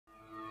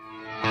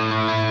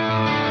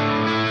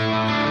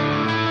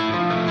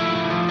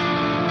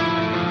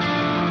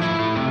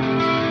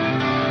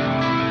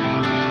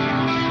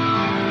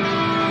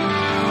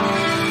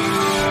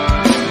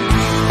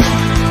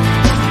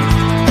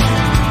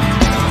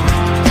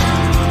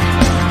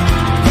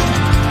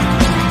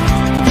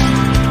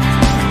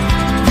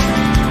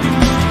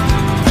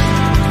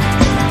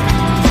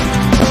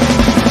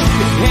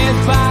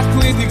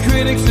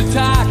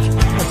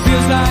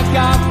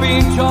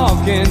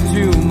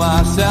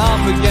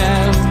yourself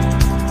again.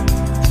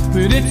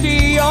 But it's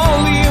the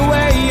only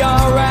way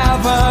you're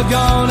ever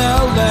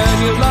gonna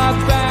learn. You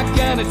look back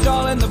and it's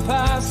all in the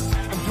past.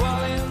 I'm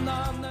dwelling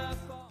on the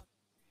thought.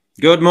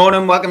 Good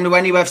morning, welcome to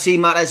When UFC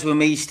Matters with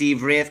me,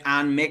 Steve Wraith,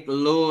 and Mick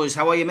Lowes.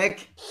 How are you,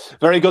 Mick?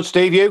 Very good,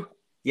 Steve, you?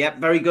 Yep,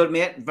 very good,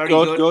 mate. Very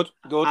good.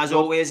 As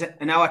always,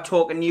 an hour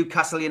talking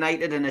Newcastle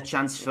United and a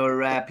chance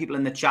for people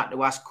in the chat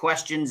to ask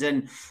questions.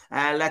 And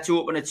let's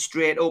open it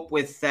straight up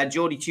with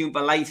Jody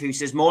Toomper Life, who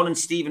says, "Morning,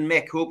 Steve and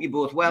Mick. Hope you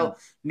both well.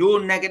 No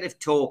negative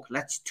talk.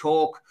 Let's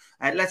talk.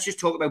 Let's just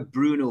talk about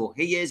Bruno.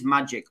 He is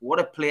magic. What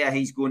a player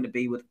he's going to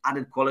be with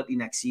added quality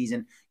next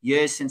season.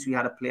 Years since we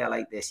had a player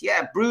like this.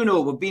 Yeah,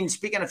 Bruno, we've been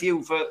speaking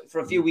for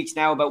a few weeks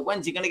now about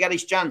when's he going to get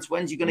his chance?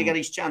 When's he going to get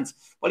his chance?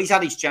 Well, he's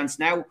had his chance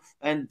now,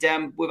 and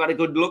we've had a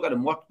good look at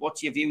him.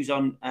 What's your views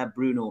on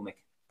Bruno,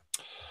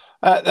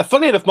 Mick?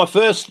 Funny enough, my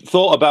first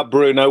thought about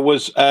Bruno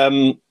was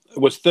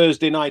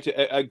Thursday night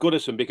at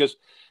Goodison, because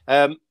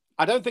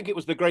I don't think it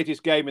was the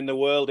greatest game in the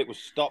world. It was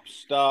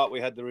stop-start. We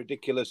had the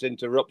ridiculous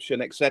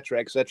interruption, etc.,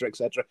 etc.,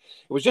 etc.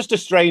 It was just a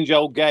strange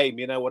old game,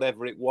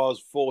 whatever it was,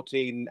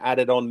 14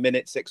 added-on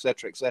minutes,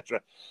 etc.,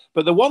 etc.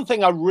 But the one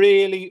thing I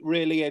really,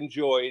 really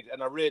enjoyed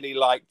and I really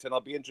liked, and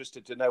I'll be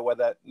interested to know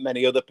whether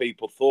many other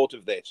people thought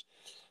of this,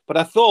 but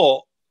I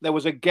thought there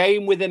was a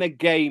game within a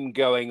game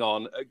going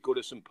on at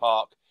Goodison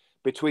Park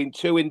between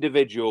two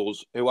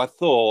individuals who I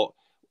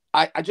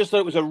just thought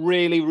it was a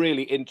really,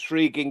 really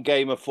intriguing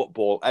game of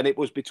football. And it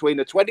was between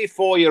a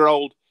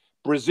 24-year-old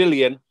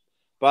Brazilian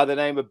by the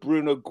name of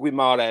Bruno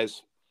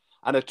Guimarães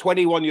and a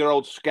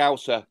 21-year-old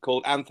Scouser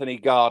called Anthony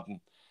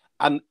Gordon.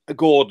 And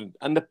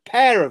the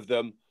pair of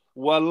them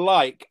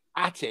were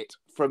at it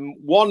from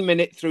 1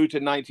 minute through to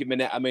 90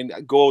 minutes. I mean,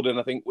 Gordon,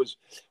 I think, was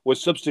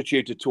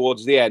substituted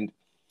towards the end.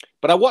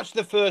 But I watched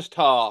the first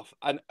half,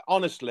 and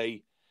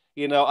honestly,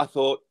 I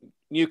thought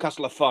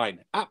Newcastle are fine.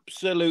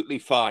 Absolutely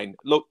fine.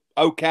 Look,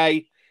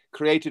 okay,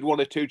 created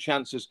one or two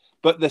chances,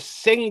 but the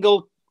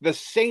single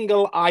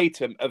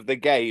item of the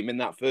game in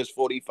that first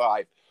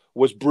 45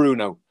 was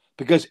Bruno,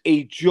 because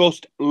he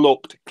just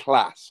looked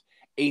class.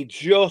 He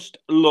just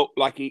looked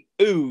like he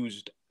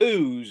oozed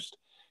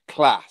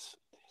class.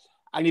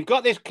 And you've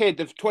got this kid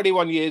of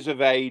 21 years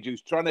of age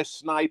who's trying to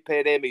snipe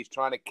at him, he's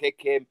trying to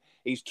kick him,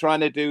 he's trying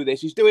to do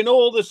this. He's doing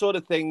all the sort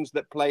of things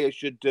that players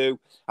should do.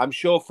 I'm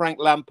sure Frank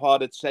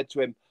Lampard had said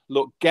to him,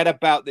 look, get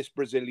about this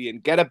Brazilian,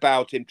 get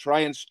about him,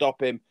 try and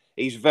stop him.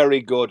 He's very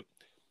good.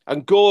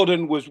 And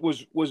Gordon was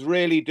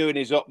really doing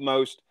his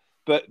utmost,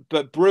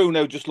 but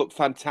Bruno just looked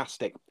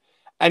fantastic.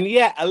 And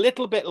yet, a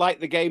little bit like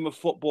the game of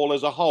football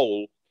as a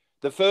whole,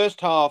 the first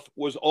half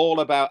was all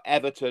about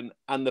Everton,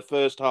 and the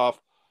first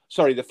half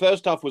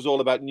was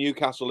all about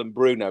Newcastle and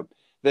Bruno.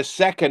 The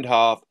second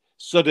half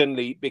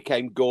suddenly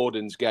became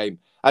Gordon's game.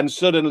 And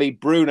suddenly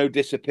Bruno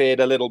disappeared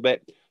a little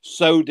bit.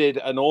 So did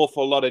an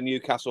awful lot of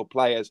Newcastle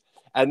players.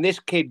 And this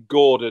kid,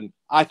 Gordon,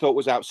 I thought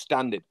was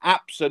outstanding.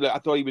 Absolutely. I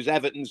thought he was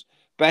Everton's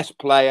best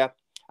player.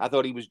 I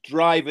thought he was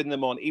driving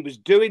them on. He was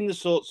doing the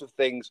sorts of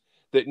things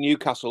that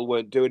Newcastle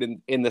weren't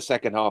doing in the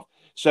second half.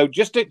 So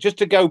just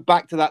to go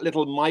back to that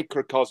little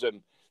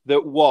microcosm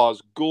that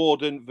was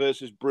Gordon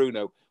versus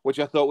Bruno, which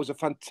I thought was a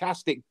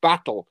fantastic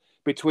battle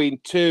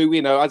between two,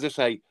 as I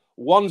say,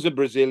 one's a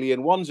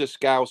Brazilian, one's a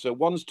Scouser,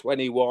 one's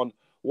 21,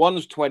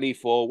 one's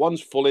 24,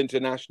 one's full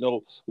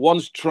international,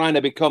 one's trying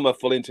to become a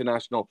full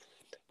international.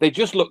 They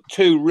just looked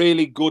two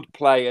really good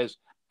players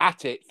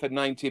at it for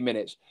 90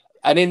 minutes.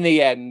 And in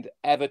the end,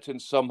 Everton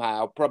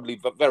somehow, probably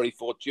very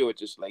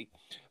fortuitously,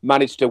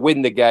 managed to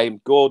win the game.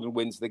 Gordon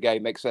wins the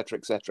game, etc.,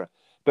 etc.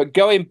 But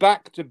going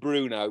back to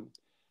Bruno,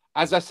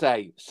 as I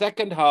say,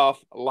 second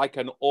half, like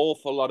an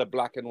awful lot of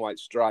black and white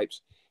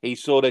stripes, he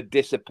sort of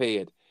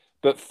disappeared.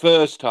 But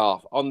first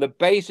half, on the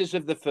basis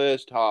of the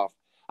first half,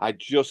 I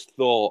just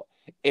thought,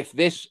 if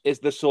this is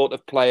the sort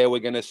of player we're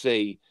going to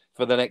see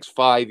for the next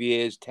 5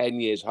 years, 10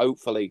 years,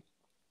 hopefully,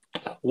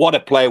 what a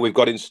player we've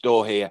got in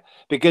store here,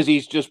 because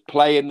he's just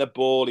playing the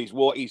ball.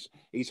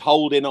 He's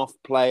holding off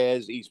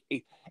players.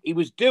 He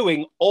was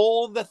doing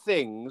all the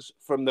things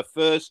from the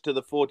first to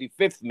the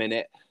 45th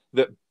minute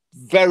that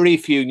very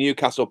few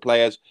Newcastle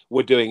players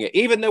were doing it.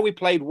 Even though we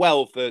played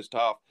well first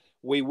half,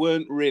 we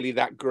weren't really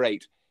that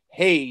great.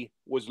 I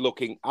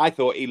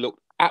thought he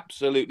looked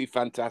absolutely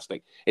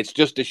fantastic. It's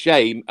just a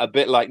shame, a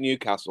bit like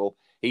Newcastle,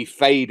 he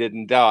faded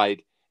and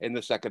died in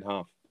the second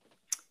half.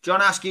 John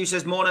Askew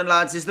says, morning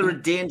lads, is there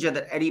a danger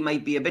that Eddie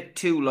might be a bit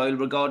too loyal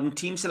regarding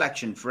team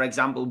selection? For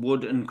example,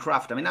 Wood and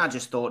Kraft. I mean, I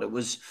just thought it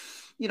was,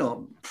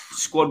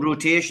 squad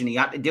rotation. He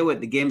had to do it.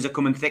 The games are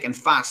coming thick and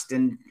fast,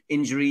 and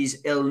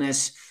injuries,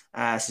 illness,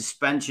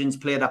 suspensions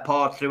played a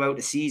part throughout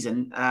the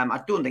season.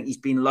 I don't think he's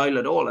been loyal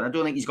at all, and I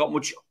don't think he's got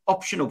much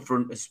option up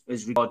front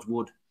as regards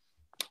Wood.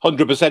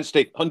 100%,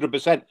 Steve,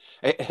 100%.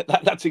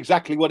 That's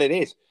exactly what it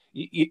is.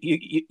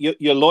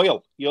 You're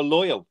loyal. You're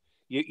loyal.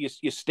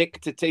 You stick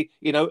to team.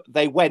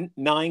 They went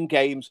 9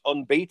 games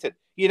unbeaten.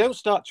 You don't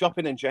start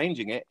chopping and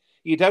changing it.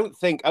 You don't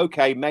think,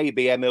 okay,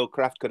 maybe Emil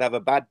Kraft could have a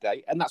bad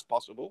day, and that's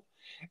possible.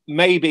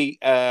 Maybe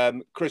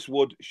Chris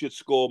Wood should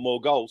score more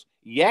goals.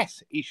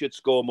 Yes, he should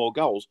score more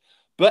goals.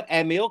 But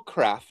Emil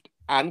Kraft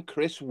and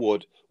Chris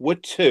Wood were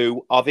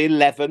 2 of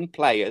 11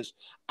 players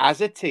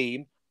as a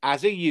team,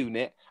 as a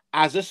unit,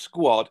 as a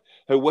squad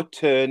who were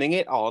turning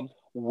it on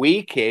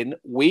week in,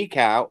 week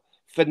out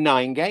for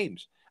 9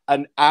 games.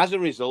 And as a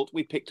result,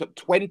 we picked up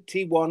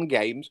 21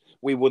 games.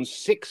 We won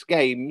 6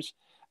 games.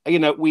 You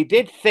know, we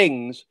did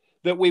things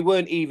that we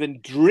weren't even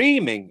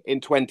dreaming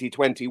in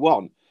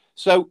 2021.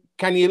 So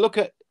can you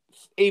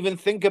even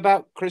think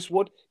about Chris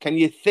Wood? Can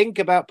you think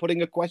about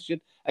putting a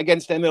question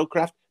against Emil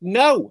Kraft?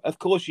 No, of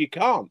course you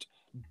can't.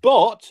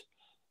 But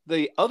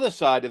the other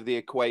side of the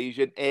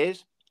equation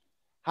is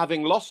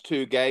having lost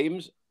 2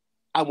 games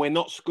and we're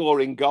not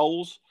scoring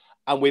goals,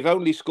 and we've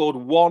only scored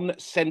 1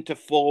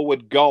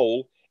 centre-forward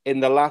goal in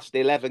the last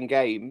 11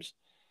 games.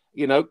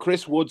 You know,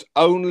 Chris Wood's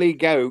only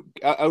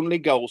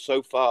goal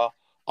so far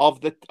of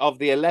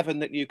the 11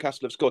 that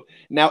Newcastle have scored.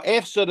 Now,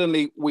 if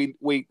suddenly we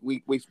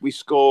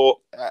score,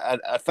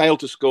 fail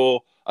to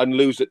score and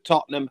lose at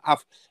Tottenham,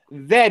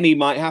 then he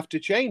might have to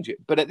change it.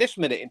 But at this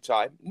minute in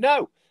time,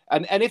 no.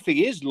 And if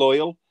he is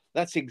loyal,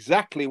 that's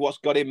exactly what's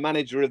got him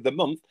manager of the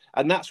month,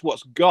 and that's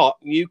what's got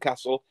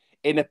Newcastle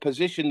in a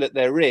position that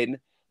they're in,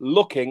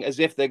 looking as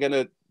if they're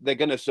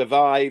gonna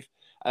survive.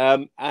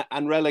 And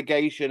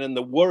relegation and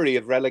the worry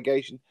of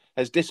relegation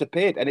has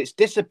disappeared, and it's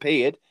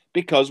disappeared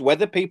because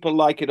whether people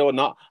like it or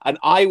not, and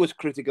I was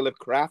critical of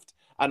Kraft,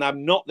 and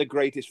I'm not the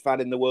greatest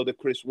fan in the world of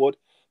Chris Wood,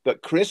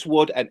 but Chris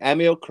Wood and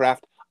Emil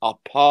Kraft are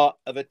part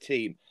of a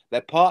team.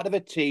 They're part of a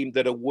team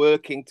that are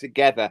working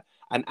together,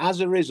 and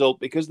as a result,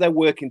 because they're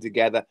working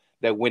together,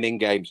 they're winning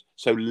games.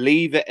 So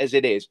leave it as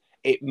it is.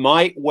 It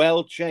might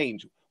well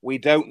change. We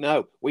don't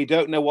know. We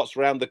don't know what's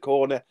around the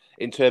corner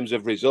in terms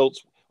of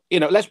results. You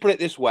know, let's put it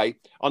this way.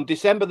 On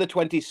December the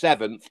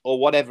 27th or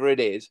whatever it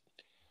is,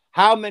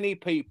 how many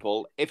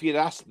people, if you'd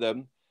ask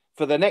them,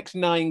 for the next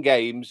 9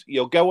 games,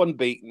 you'll go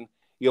unbeaten,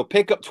 you'll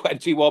pick up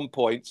 21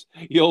 points,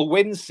 you'll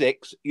win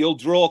 6, you'll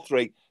draw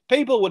 3.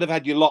 People would have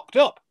had you locked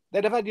up.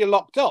 They'd have had you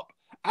locked up.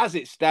 As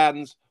it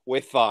stands,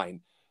 we're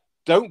fine.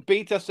 Don't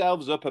beat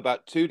ourselves up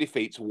about 2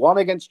 defeats, 1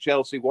 against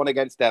Chelsea, 1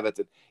 against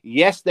Everton.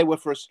 Yes, they were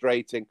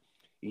frustrating.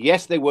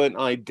 Yes, they weren't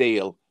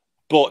ideal.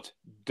 But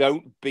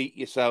don't beat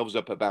yourselves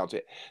up about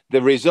it.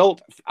 The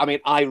result, I mean,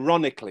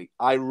 ironically,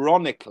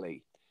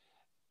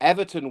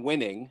 Everton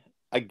winning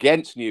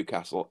against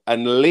Newcastle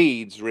and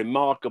Leeds'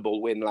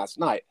 remarkable win last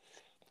night.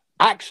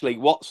 Actually,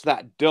 what's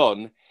that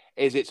done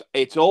is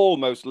it's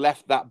almost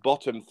left that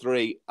bottom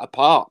 3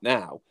 apart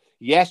now.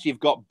 Yes, you've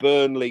got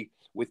Burnley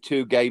with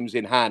 2 games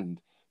in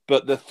hand,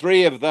 but the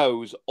 3 of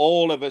those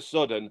all of a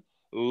sudden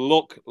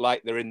look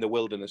like they're in the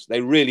wilderness.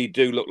 They really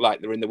do look like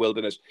they're in the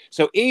wilderness.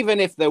 So even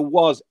if there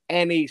was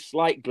any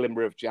slight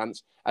glimmer of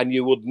chance, and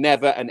you would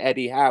never, and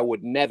Eddie Howe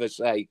would never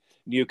say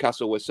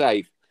Newcastle were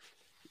safe,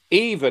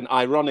 even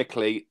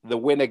ironically, the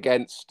win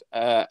against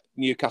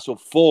Newcastle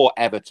for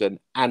Everton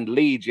and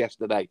Leeds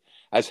yesterday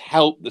has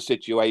helped the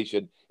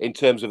situation in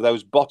terms of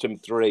those bottom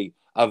 3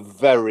 are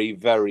very,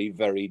 very,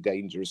 very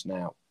dangerous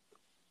now.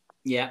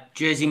 Yeah,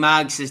 Jersey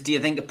Mag says, do you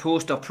think a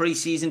post or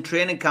pre-season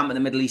training camp in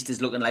the Middle East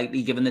is looking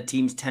likely, given the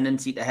team's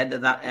tendency to head to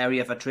that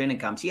area for training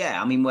camps?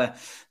 Yeah, I mean, we're,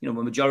 the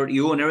majority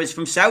owner is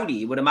from Saudi.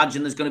 You would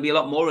imagine there's going to be a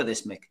lot more of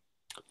this, Mick.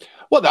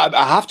 Well,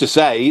 I have to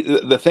say,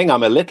 the thing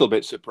I'm a little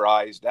bit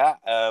surprised at,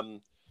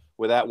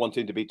 without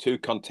wanting to be too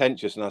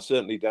contentious, and I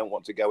certainly don't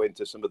want to go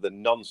into some of the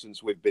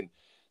nonsense we've been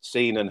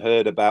seen and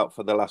heard about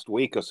for the last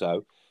week or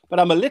so, but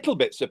I'm a little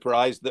bit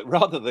surprised that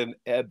rather than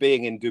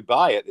being in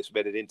Dubai at this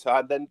minute in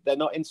time, then they're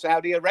not in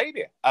Saudi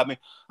Arabia. I mean,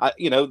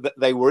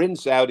 they were in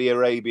Saudi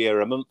Arabia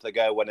a month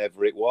ago,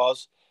 whenever it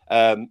was.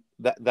 That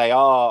they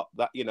are,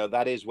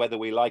 that is, whether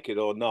we like it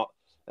or not,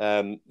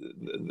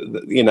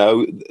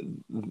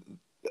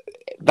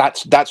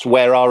 that's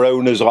where our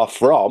owners are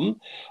from.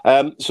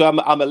 So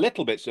I'm a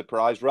little bit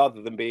surprised,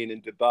 rather than being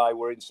in Dubai,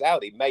 we're in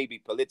Saudi. Maybe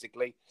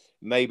politically,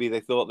 maybe they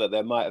thought that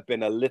there might have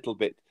been a little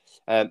bit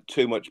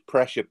too much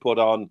pressure put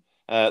on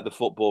the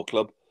football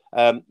club.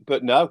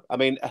 But no, I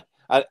mean,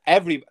 do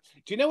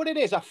you know what it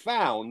is? I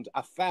found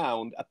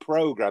a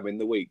program in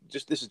the week.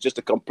 This is just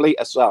a complete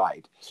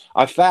aside.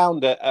 I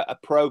found a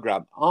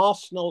program,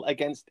 Arsenal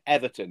against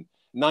Everton,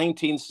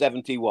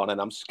 1971, and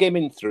I'm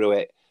skimming through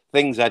it.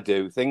 Things I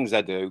do.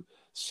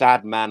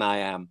 Sad man I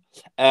am.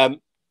 And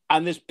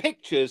there's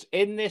pictures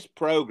in this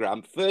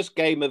program, first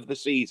game of the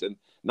season,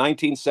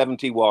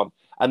 1971,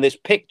 and there's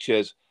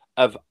pictures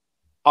of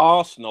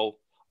Arsenal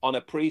on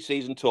a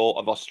pre-season tour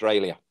of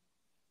Australia.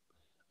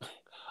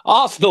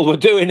 Arsenal were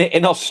doing it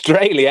in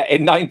Australia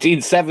in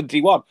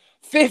 1971.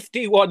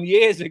 51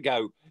 years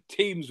ago,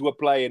 teams were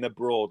playing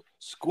abroad.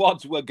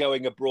 Squads were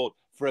going abroad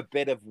for a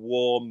bit of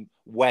warm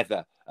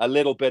weather, a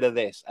little bit of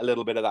this, a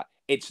little bit of that.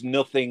 It's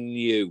nothing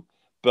new.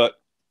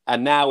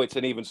 And now it's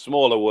an even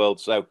smaller world.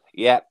 So,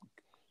 yeah,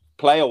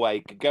 play away.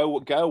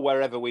 Go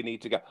wherever we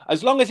need to go.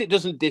 As long as it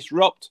doesn't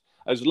disrupt,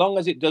 as long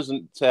as it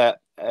doesn't,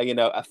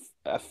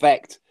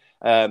 affect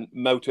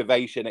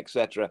motivation,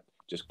 etc.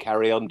 Just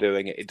carry on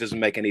doing it. It doesn't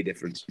make any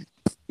difference.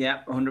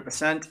 Yeah,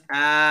 100%.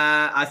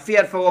 I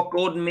feared for what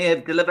Gordon may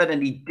have delivered,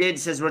 and he did,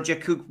 says Roger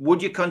Cook.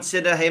 Would you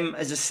consider him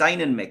as a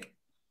signing, Mick?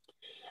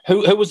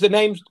 Who was the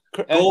name?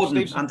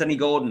 Gordon, Steve? Anthony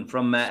Gordon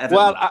from Everton.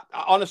 Well,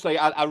 honestly,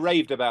 I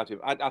raved about him.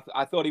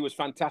 I thought he was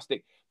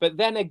fantastic. But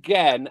then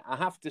again, I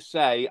have to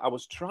say, I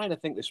was trying to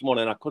think this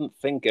morning. I couldn't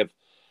think of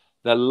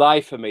the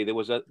life of me. There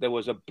was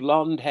a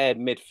blonde-haired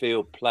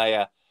midfield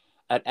player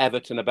at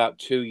Everton about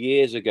 2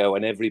 years ago,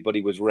 and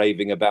everybody was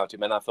raving about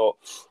him. And I thought,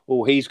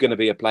 oh, he's going to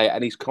be a player,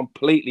 and he's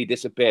completely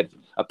disappeared.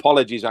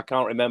 Apologies, I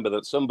can't remember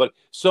that.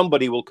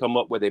 Somebody will come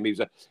up with him. He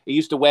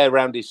used to wear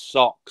around his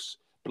socks,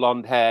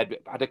 blonde-haired,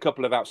 had a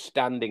couple of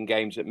outstanding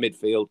games at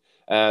midfield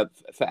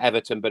for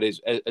Everton, but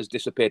has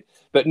disappeared.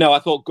 But no, I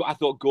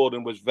thought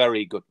Gordon was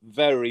very good,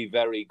 very,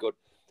 very good.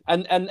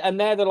 And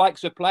they're the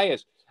likes of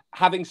players.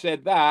 Having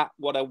said that,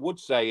 what I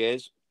would say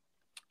is,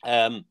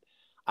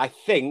 I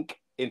think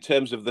in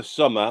terms of the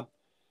summer,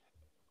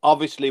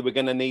 obviously we're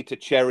going to need to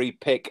cherry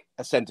pick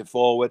a centre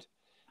forward.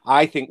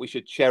 I think we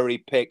should cherry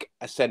pick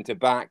a centre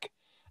back.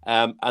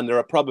 And there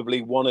are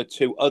probably one or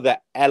two other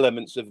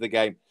elements of the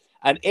game.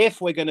 And if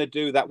we're going to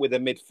do that with a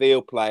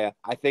midfield player,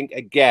 I think,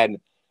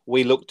 again,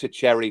 we look to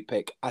cherry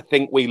pick. I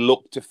think we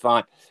look to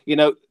find,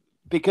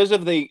 because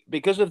of the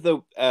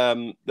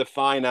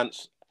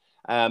finance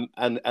and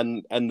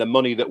the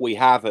money that we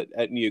have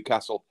at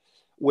Newcastle,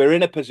 we're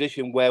in a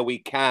position where we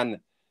can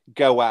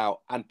go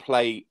out and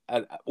play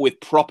with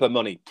proper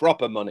money,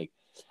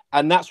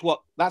 and that's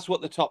what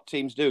the top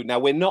teams do. Now,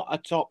 we're not a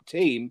top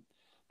team,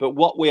 but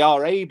what we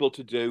are able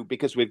to do,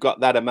 because we've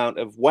got that amount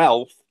of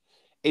wealth,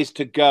 is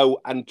to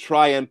go and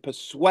try and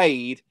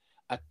persuade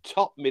a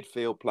top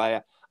midfield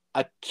player,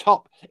 a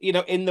top,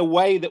 in the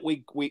way that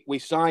we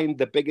signed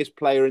the biggest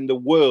player in the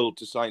world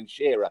to sign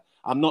Shearer.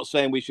 I'm not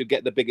saying we should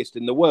get the biggest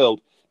in the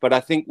world, but I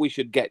think we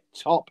should get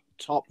top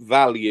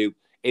value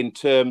in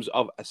terms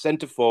of a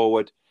centre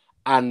forward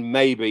and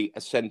maybe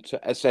a centre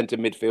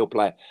midfield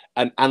player.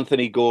 And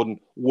Anthony Gordon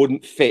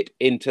wouldn't fit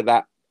into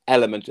that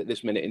element at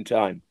this minute in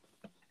time.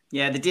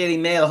 Yeah, the Daily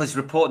Mail is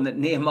reporting that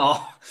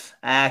Neymar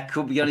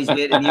could be on his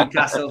way to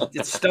Newcastle.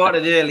 It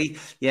started early.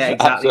 Yeah,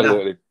 exactly.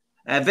 Absolutely.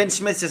 Vince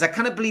Smith says, I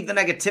cannot believe the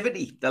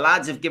negativity. The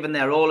lads have given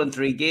their all in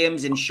 3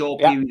 games in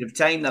short period of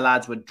time. The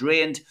lads were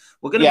drained.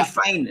 We're going to be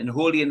fine and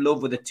wholly in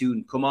love with the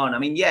tune. Come on. I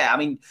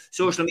mean,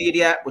 social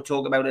media, we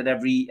talk about it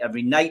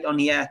every night on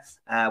here.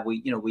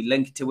 We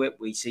link to it.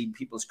 We see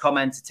people's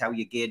comments. It's how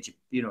you gauge,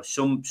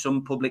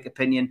 some public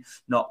opinion.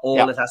 Not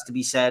all that has to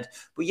be said.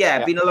 But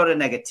been a lot of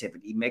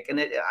negativity, Mick.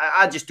 And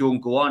I just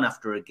don't go on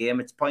after a game.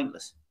 It's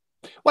pointless.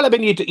 Well, I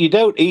mean, you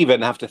don't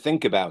even have to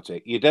think about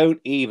it. You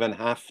don't even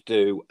have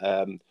to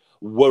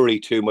worry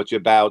too much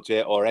about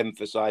it or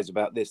emphasize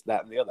about this,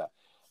 that, and the other.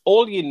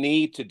 All you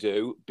need to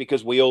do,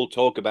 because we all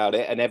talk about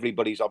it and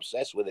everybody's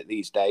obsessed with it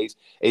these days,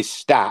 is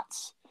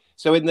stats.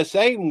 So in the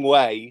same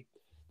way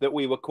that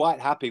we were quite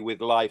happy with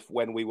life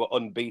when we were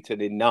unbeaten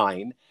in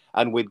 9,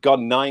 and we'd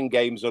gone 9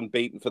 games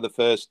unbeaten for the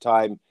first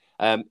time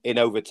in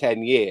over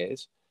 10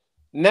 years,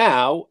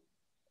 now,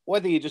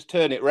 whether you just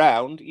turn it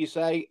round, you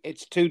say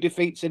it's 2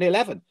 defeats in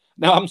 11.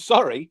 Now, I'm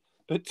sorry,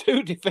 but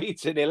 2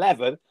 defeats in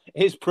 11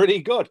 is pretty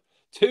good.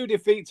 2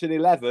 defeats in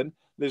 11.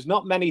 There's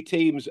not many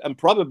teams, and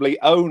probably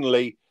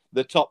only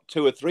the top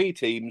 2 or 3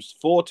 teams,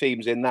 4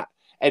 teams in that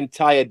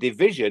entire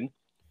division,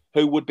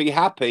 who would be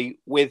happy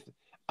with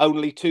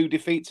only 2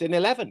 defeats in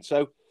 11.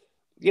 So,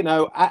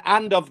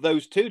 and of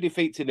those 2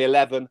 defeats in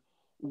 11,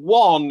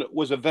 one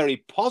was a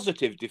very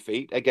positive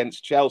defeat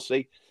against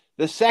Chelsea.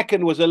 The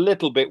second was a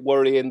little bit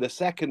worrying. The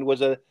second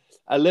was a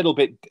little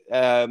bit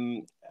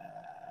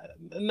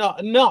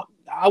not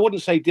I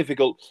wouldn't say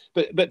difficult,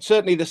 but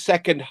certainly the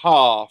second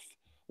half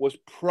was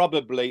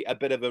probably a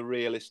bit of a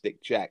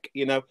realistic check,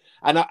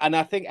 And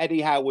I think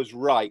Eddie Howe was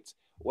right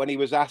when he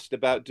was asked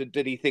about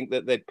did he think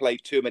that they'd played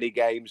too many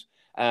games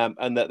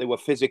and that they were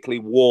physically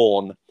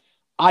worn.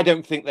 I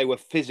don't think they were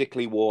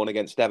physically worn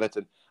against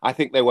Everton. I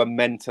think they were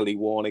mentally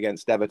worn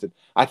against Everton.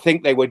 I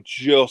think they were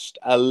just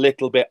a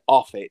little bit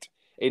off it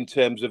in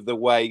terms of the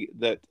way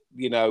that,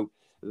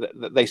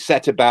 that they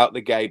set about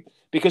the game.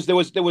 Because there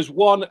was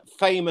one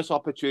famous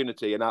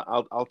opportunity, and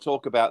I'll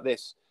talk about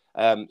this,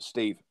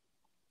 Steve.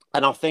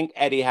 And I think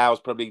Eddie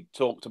Howe's probably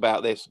talked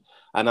about this,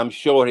 and I'm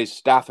sure his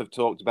staff have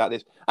talked about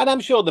this, and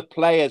I'm sure the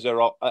players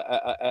are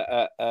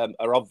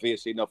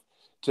obvious enough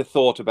to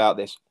thought about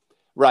this.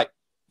 Right,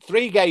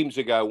 3 games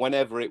ago,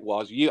 whenever it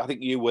was, I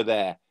think you were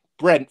there.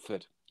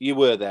 Brentford, you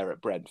were there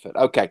at Brentford.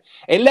 Okay,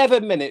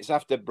 11 minutes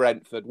after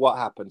Brentford, what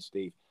happened,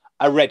 Steve?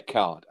 A red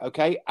card,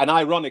 okay? And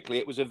ironically,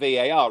 it was a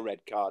VAR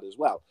red card as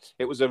well.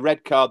 It was a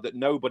red card that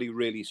nobody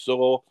really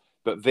saw,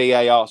 but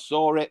VAR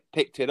saw it,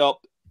 picked it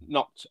up,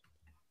 knocked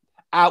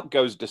out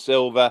goes De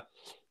Silva.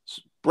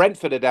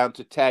 Brentford are down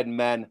to 10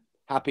 men.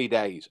 Happy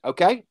days.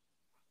 Okay?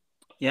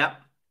 Yeah.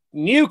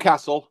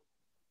 Newcastle,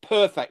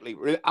 perfectly.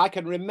 I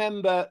can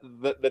remember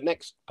the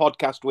next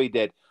podcast we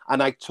did,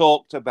 and I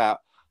talked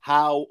about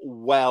how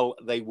well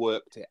they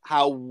worked it.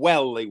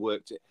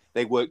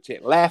 They worked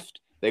it left.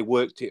 They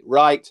worked it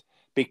right.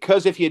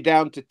 Because if you're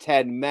down to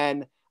 10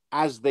 men,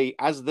 as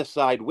the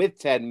side with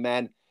 10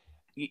 men,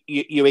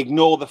 you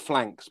ignore the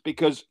flanks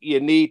because you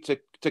need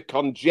to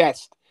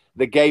congest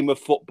the game of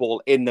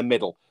football in the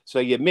middle. So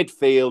your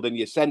midfield and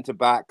your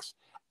centre-backs,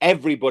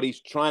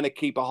 everybody's trying to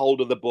keep a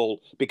hold of the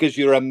ball because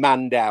you're a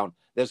man down.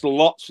 There's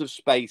lots of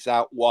space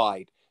out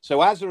wide.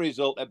 So as a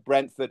result, at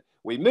Brentford,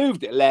 we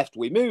moved it left,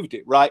 we moved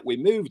it right, we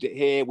moved it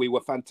here. We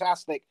were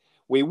fantastic.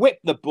 We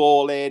whipped the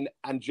ball in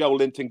and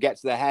Joelinton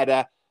gets the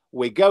header.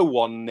 We go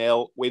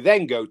 1-0. We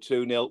then go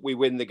 2-0. We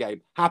win the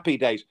game. Happy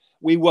days.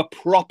 We were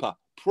proper.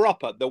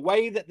 The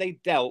way that they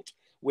dealt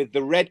with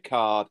the red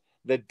card,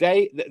 the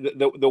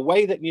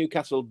way that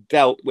Newcastle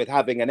dealt with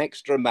having an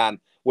extra man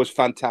was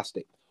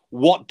fantastic.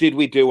 What did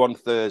we do on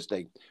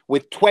Thursday?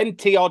 With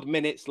 20 odd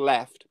minutes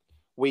left,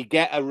 we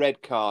get a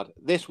red card.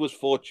 This was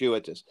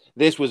fortuitous.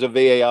 This was a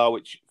VAR,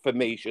 which for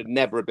me should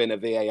never have been a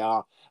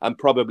VAR and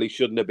probably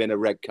shouldn't have been a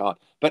red card.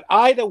 But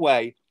either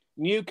way,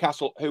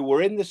 Newcastle, who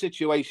were in the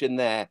situation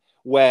there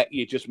where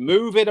you just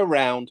move it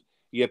around,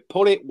 you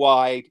pull it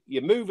wide,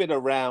 you move it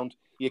around,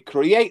 you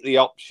create the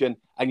option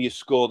and you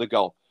score the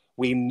goal.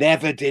 We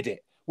never did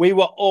it. We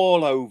were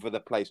all over the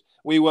place.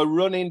 We were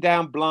running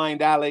down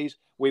blind alleys.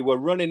 We were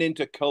running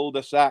into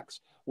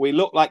cul-de-sacs. We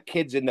looked like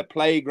kids in the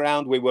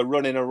playground. We were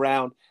running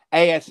around.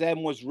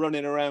 ASM was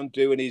running around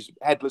doing his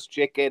headless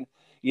chicken.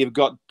 You've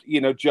got,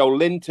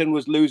 Joelinton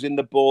was losing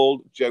the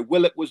ball. Joe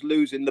Willock was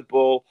losing the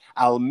ball.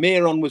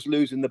 Almiron was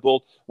losing the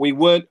ball. We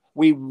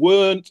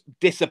weren't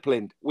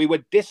disciplined. We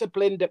were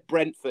disciplined at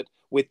Brentford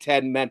with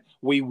 10 men.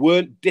 We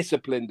weren't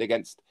disciplined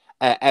against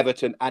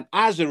Everton. And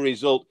as a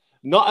result,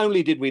 not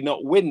only did we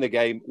not win the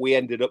game, we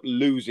ended up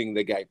losing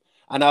the game.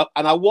 And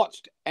I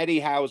watched Eddie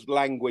Howe's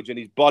language and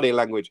his body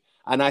language,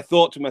 and I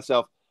thought to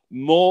myself,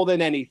 more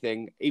than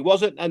anything, he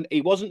wasn't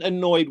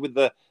annoyed with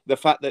the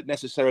fact that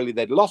necessarily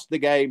they'd lost the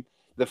game,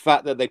 the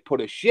fact that they put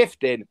a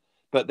shift in,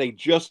 but they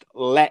just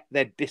let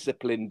their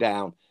discipline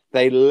down.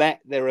 They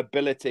let their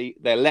ability,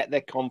 they let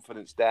their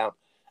confidence down.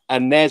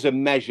 And there's a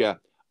measure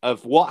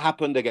of what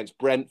happened against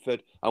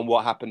Brentford and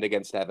what happened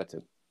against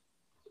Everton.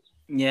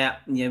 Yeah,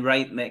 you're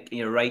right, Mick.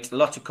 You're right.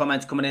 Lots of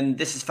comments coming in.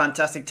 This is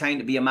fantastic time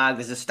to be a mag.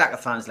 There's a stack of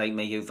fans like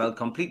me who felt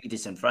completely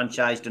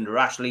disenfranchised under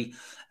Ashley,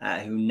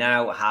 who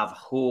now have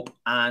hope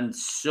and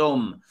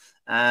some.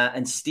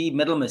 And Steve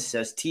Middlemas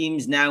says,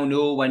 teams now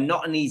know we're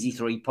not an easy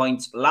 3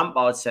 points.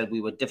 Lampard said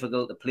we were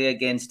difficult to play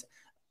against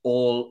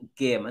all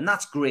game. And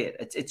that's great.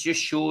 It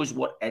just shows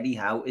what Eddie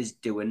Howe is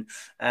doing.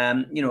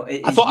 I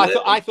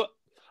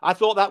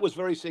thought that was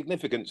very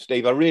significant,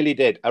 Steve. I really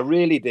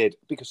did.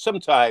 Because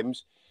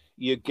sometimes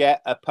you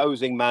get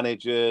opposing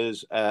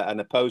managers and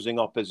opposing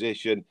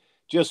opposition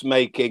just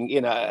making,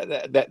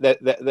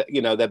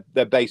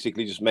 they're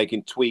basically just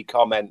making twee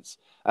comments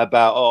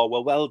about,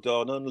 well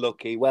done,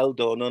 unlucky, well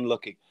done,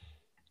 unlucky.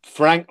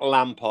 Frank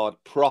Lampard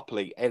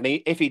properly, and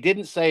if he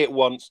didn't say it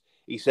once,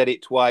 he said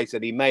it twice,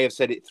 and he may have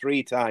said it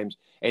 3 times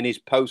in his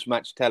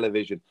post-match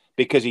television,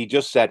 because he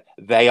just said,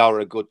 they are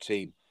a good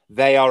team.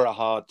 They are a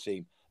hard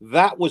team.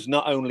 That was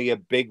not only a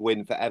big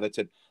win for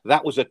Everton,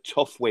 that was a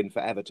tough win for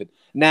Everton.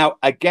 Now,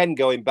 again,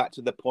 going back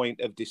to the point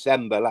of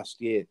December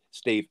last year,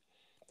 Steve,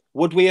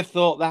 would we have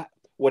thought that?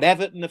 Would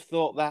Everton have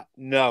thought that?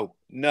 No.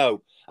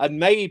 And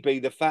maybe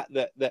the fact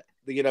that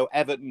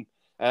Everton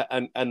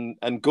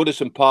and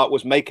Goodison Park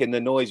was making the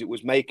noise it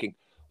was making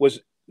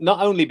was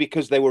not only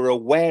because they were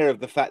aware of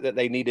the fact that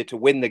they needed to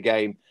win the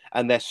game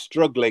and they're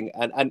struggling.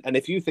 And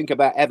if you think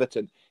about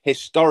Everton,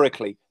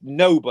 historically,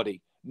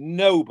 nobody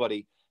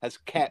has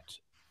kept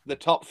the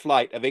top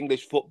flight of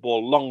English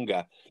football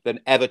longer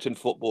than Everton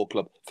Football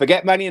Club.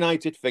 Forget Man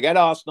United, forget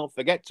Arsenal,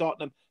 forget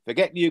Tottenham,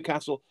 forget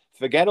Newcastle,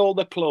 forget all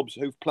the clubs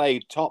who've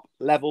played top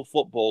level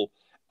football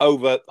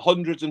over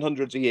hundreds and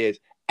hundreds of years.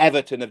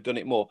 Everton have done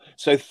it more.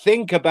 So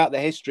think about the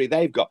history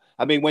they've got.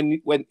 I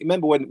mean,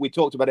 remember when we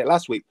talked about it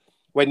last week,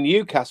 when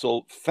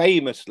Newcastle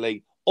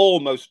famously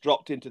almost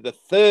dropped into the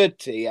 3rd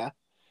tier,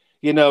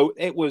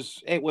 it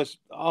was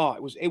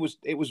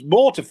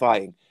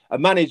mortifying.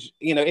 And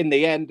in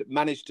the end,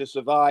 managed to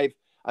survive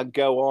and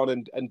go on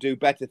and do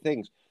better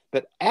things.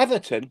 But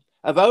Everton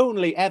have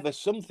only ever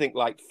something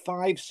like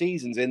 5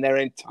 seasons in their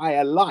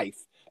entire life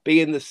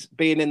being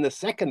in the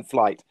second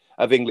flight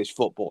of English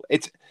football.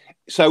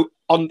 So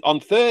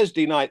on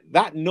Thursday night,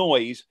 that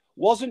noise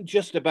wasn't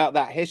just about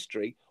that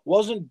history,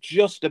 wasn't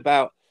just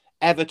about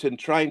Everton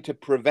trying to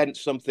prevent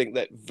something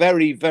that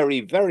very,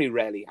 very, very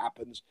rarely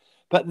happens.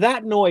 But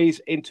that noise,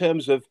 in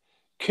terms of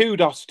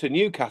kudos to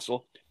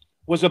Newcastle,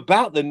 was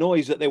about the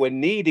noise that they were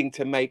needing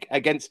to make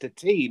against a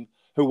team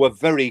who were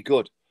very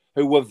good,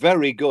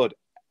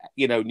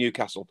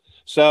 Newcastle.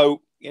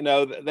 So,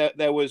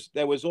 there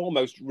was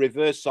almost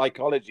reverse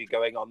psychology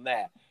going on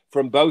there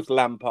from both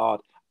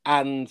Lampard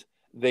and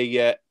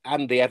the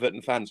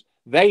Everton fans.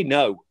 They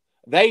know,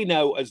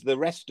 as the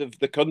rest of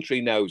the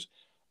country knows,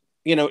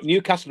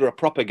 Newcastle are a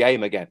proper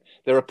game again.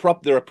 They're a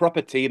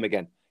proper team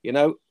again.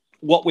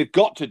 What we've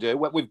got to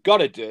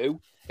do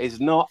is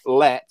not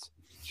let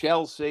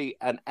Chelsea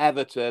and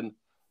Everton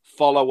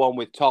follow on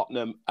with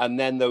Tottenham, and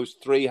then those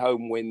 3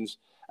 home wins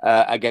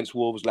against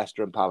Wolves,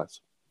 Leicester and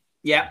Palace.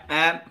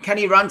 Yeah.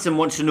 Kenny Ransom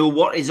wants to know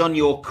what is on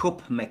your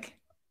cup, Mick.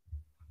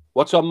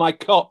 What's on my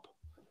cup?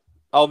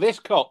 Oh, this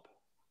cup.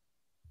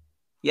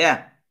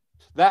 Yeah.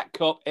 That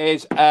cup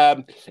is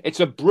it's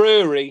a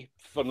brewery,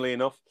 funnily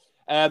enough,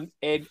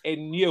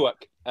 in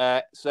Newark.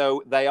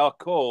 So they are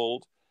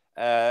called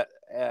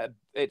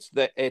it's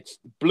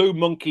Blue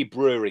Monkey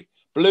Brewery.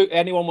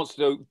 Anyone wants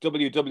to do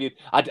WW?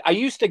 I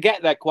used to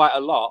get there quite a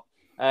lot.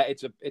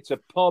 It's a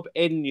pub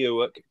in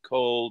Newark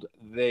called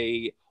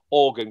the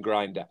Organ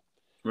Grinder.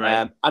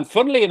 Right. And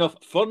funnily enough,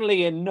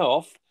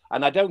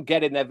 and I don't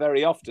get in there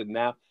very often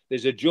now,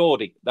 there's a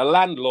Geordie. The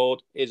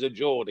landlord is a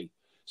Geordie.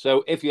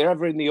 So if you're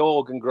ever in the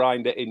Organ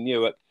Grinder in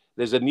Newark,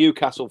 there's a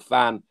Newcastle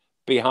fan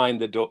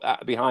behind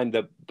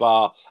the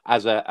bar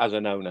as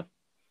an owner.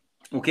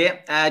 Okay.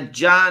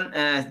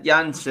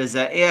 Jan says,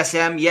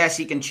 ASM, yes,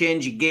 he can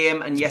change a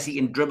game, and yes, he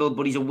can dribble,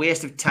 but he's a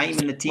waste of time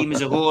in the team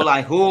as a whole.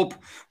 I hope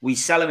we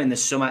sell him in the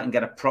summer and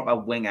get a proper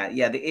winger.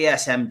 Yeah, the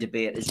ASM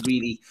debate is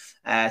really,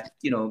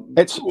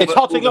 it's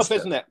hotting up,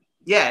 isn't it?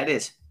 Yeah, it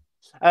is.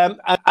 And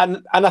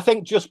I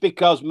think just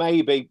because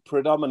maybe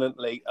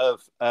predominantly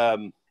of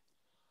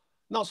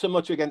not so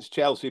much against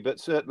Chelsea, but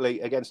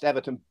certainly against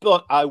Everton.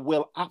 But I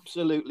will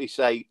absolutely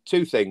say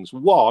 2 things.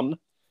 One,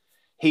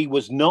 he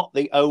was not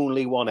the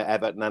only one at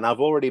Everton, and I've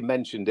already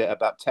mentioned it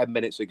about 10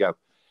 minutes ago.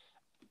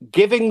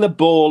 Giving the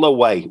ball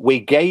away.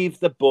 We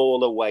gave the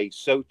ball away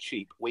so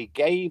cheap. We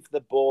gave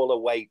the ball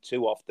away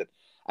too often.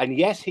 And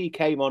yes, he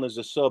came on as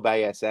a sub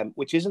ASM,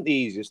 which isn't the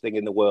easiest thing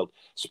in the world,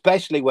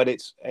 especially when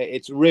it's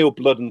real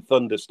blood and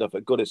thunder stuff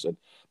at Goodison,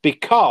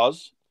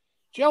 because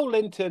Joe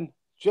Linton,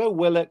 Joe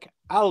Willock,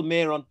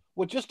 Almiron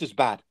were just as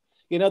bad.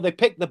 They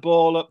picked the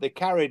ball up, they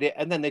carried it,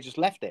 and then they just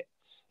left it.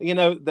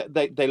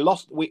 They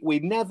lost. We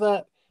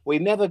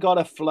never got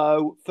a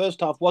flow.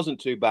 First half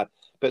wasn't too bad,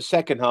 but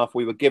second half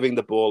we were giving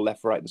the ball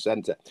left, right, and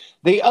centre.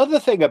 The other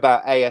thing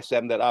about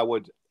ASM that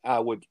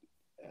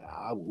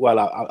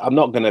I'm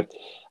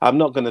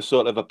not going to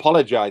sort of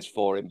apologise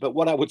for him, but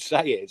what I would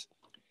say is,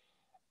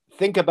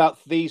 think about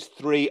these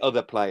 3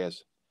 other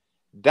players: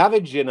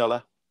 David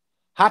Ginola,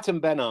 Hatem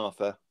Ben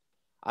Arfa,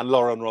 and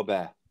Laurent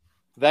Robert.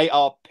 They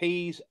are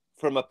peas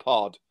from a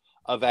pod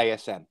of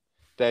ASM.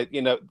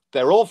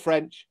 They're all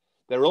French.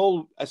 They're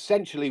all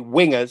essentially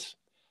wingers,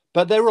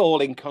 but they're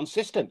all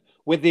inconsistent,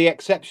 with the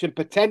exception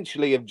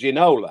potentially of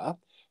Ginola,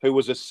 who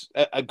was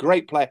a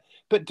great player.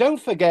 But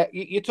don't forget,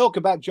 you talk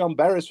about John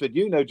Beresford.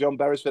 You know John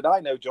Beresford. I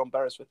know John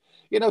Beresford.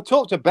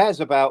 Talk to Bez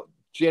about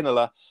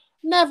Ginola.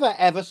 Never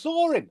ever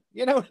saw him.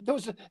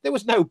 There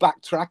was no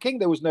backtracking.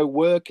 There was no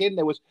working.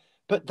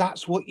 But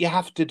that's what you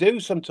have to do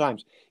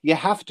sometimes. You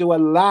have to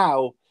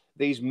allow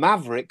these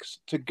mavericks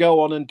to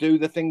go on and do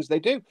the things they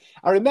do.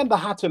 I remember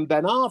Hatem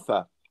Ben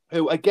Arfa,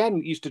 who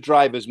again used to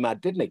drive us mad,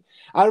 didn't he?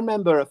 I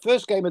remember a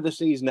first game of the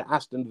season at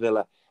Aston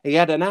Villa. He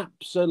had an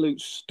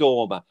absolute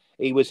stormer.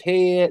 He was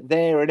here,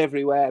 there, and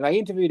everywhere. And I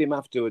interviewed him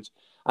afterwards,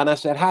 and I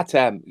said,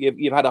 Hatem,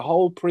 you've had a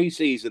whole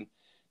pre-season.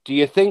 Do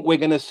you think we're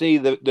going to see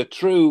the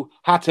true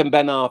Hatem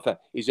Ben Arfa?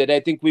 He said, I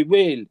think we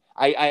will.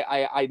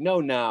 I know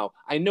now.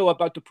 I know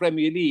about the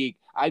Premier League.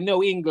 I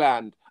know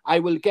England. I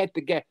will get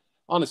the game.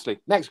 Honestly,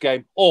 next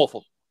game,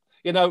 awful.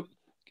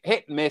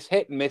 Hit and miss,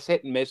 hit and miss,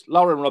 hit and miss.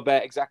 Laurent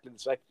Robert, exactly the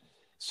same.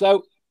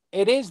 So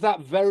it is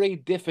that very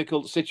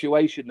difficult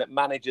situation that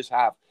managers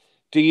have.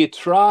 Do you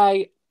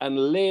try and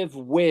live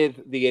with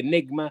the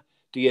enigma?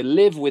 Do you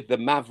live with the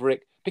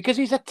maverick? Because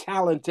he's a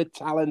talented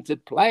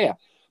player.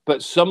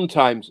 But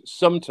sometimes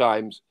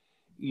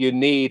you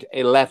need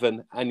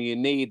 11, and you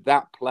need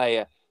that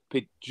player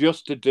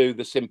just to do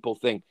the simple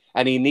thing.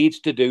 And he needs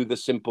to do the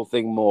simple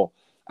thing more.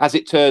 As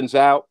it turns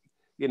out,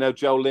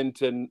 Joe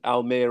Linton,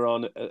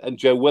 Almiron, and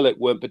Joe Willock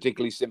weren't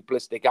particularly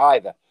simplistic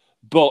either.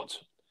 But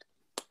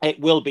it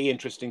will be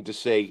interesting to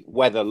see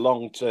whether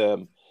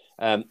long-term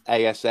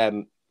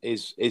ASM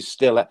is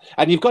still...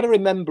 And you've got to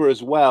remember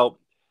as well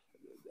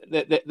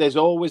that there's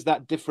always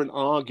that different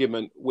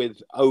argument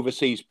with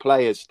overseas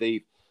players,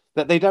 Steve,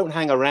 that they don't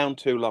hang around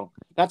too long.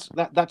 That's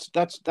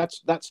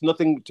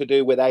nothing to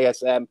do with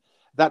ASM.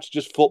 That's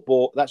just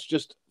football. That's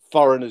just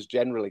foreigners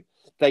generally.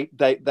 They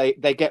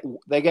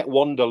get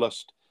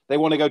wanderlust. They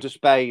want to go to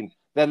Spain,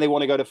 then they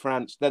want to go to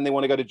France, then they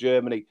want to go to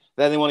Germany,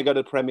 then they want to go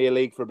to the Premier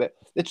League for a bit.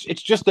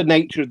 It's just the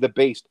nature of the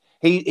beast.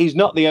 He's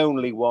not the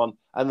only one,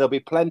 and there'll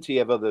be plenty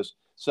of others.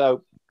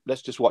 So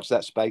let's just watch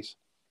that space.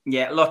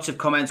 Yeah, lots of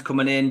comments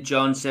coming in.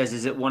 John says,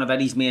 is it one of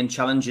Eddie's main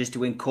challenges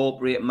to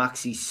incorporate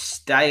Maxi's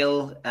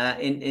style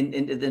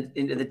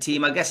into the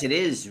team? I guess it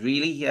is,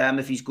 really.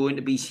 If he's going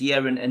to be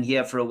here and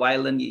here for a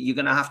while, then you're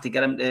going to have to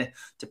get him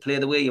to play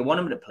the way you want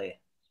him to play.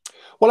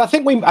 Well, I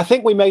think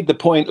we made the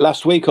point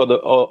last week or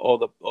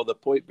the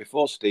point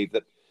before, Steve,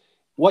 that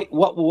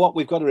what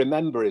we've got to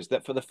remember is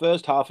that for the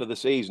first half of the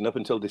season up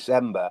until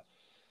December,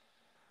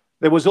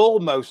 there was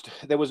almost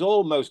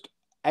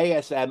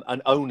ASM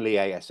and only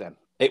ASM.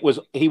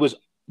 He was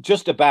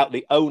just about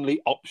the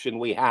only option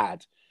we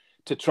had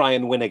to try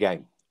and win a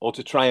game. or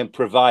to try and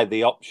provide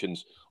the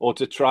options, or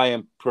to try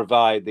and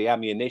provide the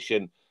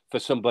ammunition for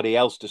somebody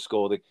else to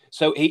score.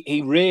 So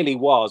he really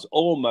was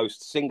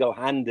almost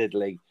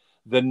single-handedly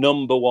the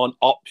number one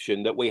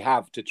option that we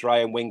have to try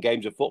and win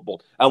games of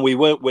football. And we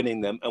weren't winning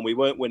them, and we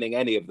weren't winning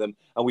any of them,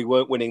 and we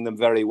weren't winning them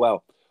very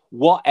well.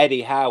 What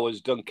Eddie Howe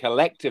has done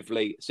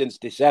collectively since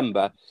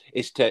December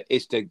is to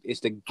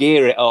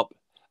gear it up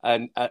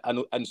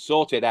and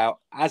sort it out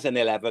as an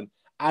 11,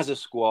 as a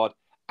squad,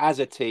 as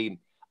a team.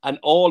 And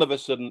all of a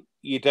sudden,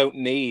 you don't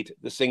need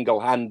the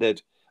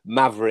single-handed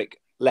maverick,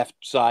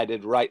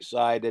 left-sided,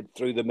 right-sided,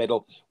 through the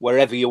middle,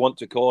 wherever you want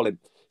to call him.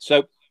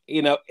 So,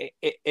 you know,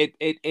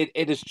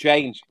 it has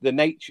changed. The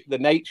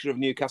nature of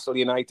Newcastle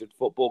United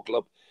Football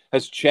Club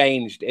has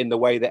changed in the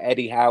way that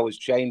Eddie Howe has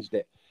changed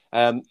it.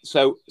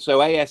 So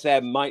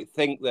ASM might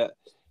think that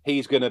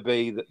he's going to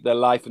be the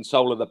life and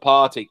soul of the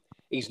party.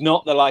 He's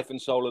not the life and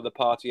soul of the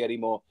party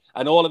anymore.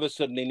 And all of a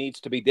sudden, he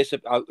needs to be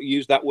disciplined. I'll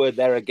use that word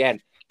there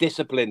again.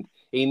 Disciplined.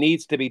 He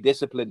needs to be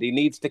disciplined. He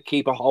needs to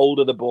keep a hold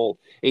of the ball.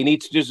 He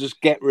needs to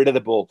just get rid of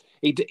the ball.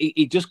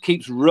 He just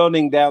keeps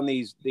running down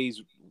these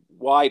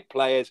wide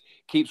players,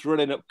 keeps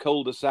running up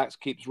cul-de-sacs,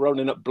 keeps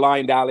running up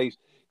blind alleys,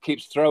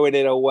 keeps throwing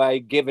it away,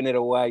 giving it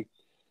away.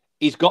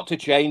 He's got to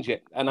change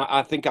it. And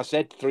I think I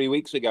said 3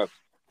 weeks ago,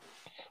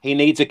 he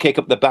needs a kick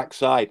up the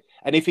backside.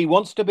 And if he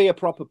wants to be a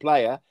proper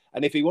player,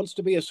 and if he wants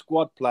to be a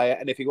squad player,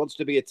 and if he wants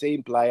to be a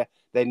team player,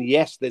 then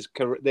yes, there's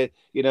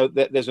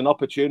an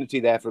opportunity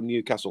there from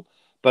Newcastle.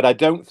 But I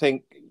don't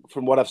think,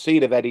 from what I've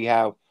seen of Eddie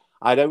Howe,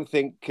 I don't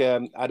think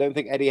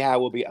Eddie Howe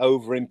will be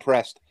over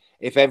impressed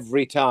if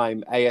every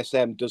time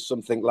ASM does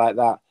something like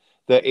that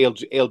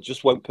he'll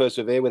just won't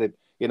persevere with him.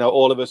 You know,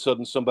 all of a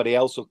sudden somebody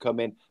else will come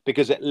in,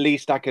 because at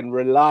least I can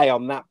rely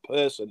on that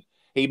person.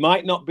 He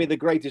might not be the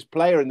greatest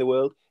player in the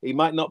world. He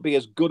might not be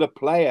as good a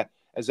player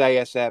as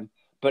ASM,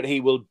 but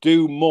he will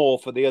do more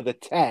for the other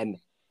 10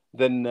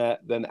 than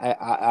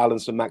Alan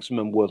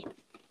Saint-Maximin will.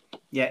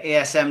 Yeah,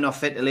 ASM not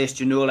fit to lace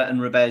Ginola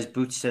and Robert's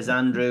boots, says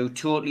Andrew.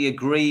 Totally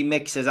agree.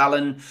 Mick, says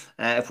Alan.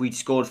 If we'd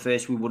scored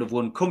first, we would have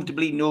won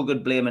comfortably. No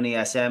good blame on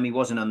ASM. He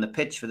wasn't on the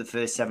pitch for the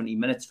first 70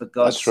 minutes, for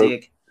God's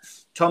sake.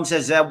 Tom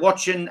says,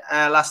 watching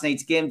last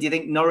night's game, do you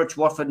think Norwich,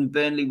 Watford and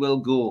Burnley will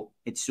go?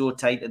 It's so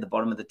tight at the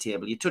bottom of the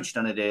table. You touched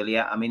on it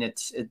earlier. I mean,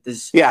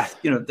 there's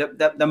you know,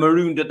 they're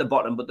marooned at the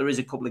bottom, but there is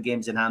a couple of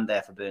games in hand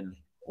there for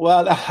Burnley.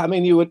 Well, I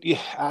mean,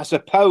 I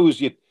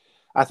suppose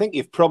I think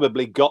you've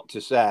probably got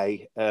to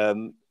say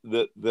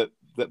that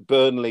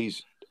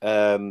Burnley's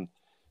 2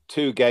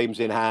 games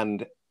in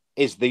hand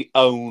is the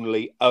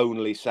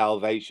only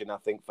salvation, I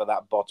think, for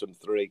that bottom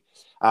 3.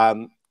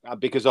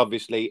 Because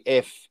obviously,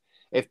 if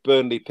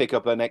Burnley pick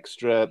up an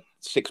extra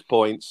 6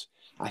 points,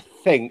 I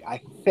think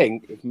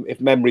if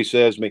memory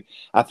serves me,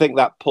 I think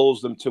that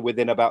pulls them to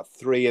within about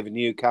 3 of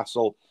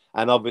Newcastle,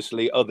 and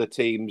obviously other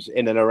teams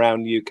in and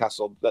around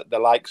Newcastle, the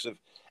likes of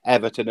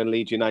Everton and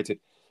Leeds United.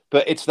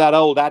 But it's that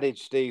old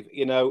adage, Steve.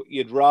 You know,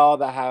 you'd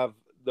rather have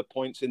the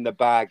points in the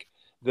bag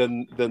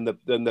than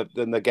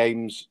the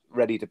games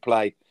ready to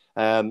play.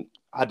 I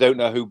don't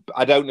know who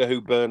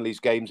Burnley's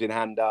games in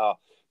hand are,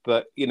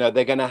 but you know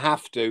they're going to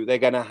have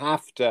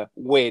to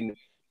win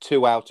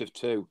 2 out of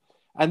 2,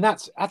 and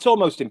that's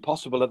almost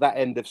impossible at that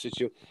end of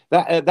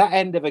that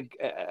end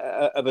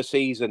of a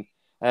season.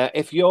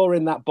 If you're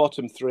in that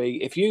bottom 3,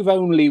 if you've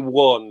only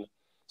won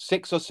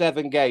 6 or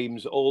 7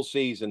 games all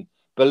season,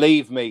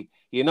 believe me,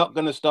 you're not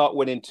going to start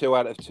winning 2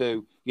 out of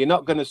 2. You're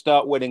not going to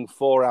start winning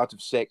 4 out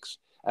of 6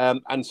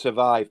 and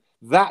survive.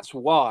 That's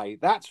why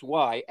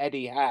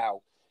Eddie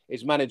Howe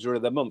is manager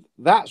of the month.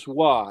 That's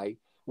why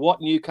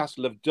what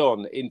Newcastle have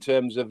done in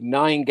terms of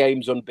 9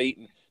 games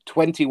unbeaten,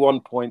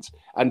 21 points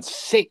and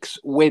 6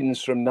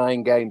 wins from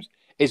 9 games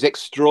is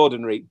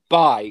extraordinary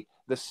by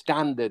the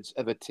standards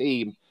of a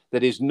team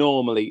that is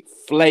normally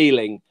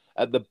flailing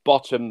at the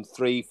bottom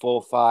 3,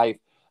 4, 5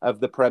 of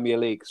the Premier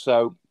League.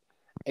 So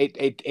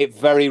it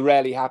very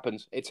rarely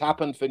happens. It's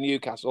happened for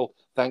Newcastle,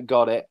 thank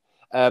God it.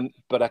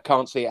 But I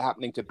can't see it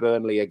happening to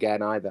Burnley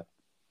again either.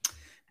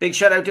 Big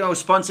shout out to our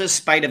sponsors,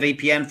 Spider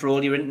VPN, for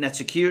all your internet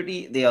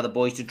security. They are the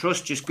boys to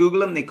trust. Just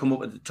Google them. They come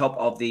up at the top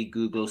of the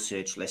Google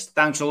search list.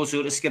 Thanks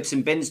also to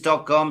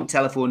skipsandbins.com.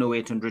 Telephone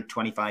 0800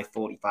 25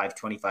 45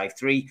 25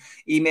 3.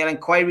 Email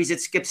inquiries at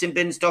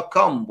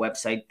skipsandbins.com.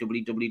 Website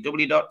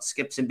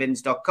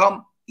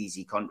www.skipsandbins.com.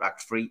 Easy,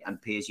 contract free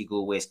and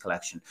pay-as-you-go waste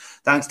collection.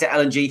 Thanks to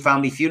L&G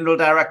Family Funeral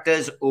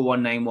Directors,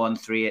 0191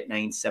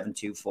 389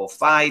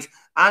 7245,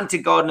 and to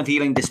Garden of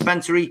Healing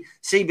Dispensary,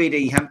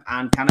 CBD, hemp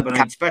and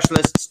cannabinoid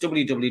specialists,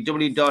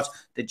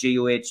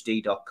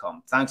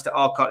 www.thegohd.com. Thanks to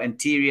Arcot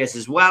Interiors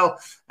as well.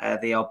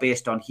 They are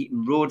based on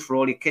Heaton Road for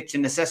all your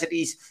kitchen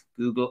necessities.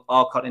 Google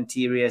Arcot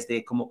Interiors.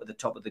 They come up at the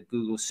top of the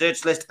Google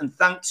search list. And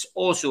thanks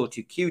also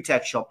to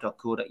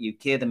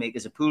qtechshop.co.uk, the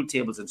makers of pool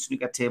tables and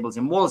snooker tables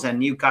in Wallsend,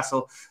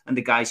 Newcastle, and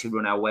the guys who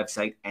run our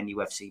website,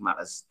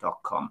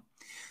 nufcmatters.com.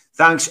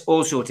 Thanks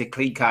also to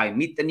Cleekai.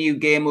 Meet the new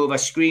game over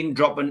screen,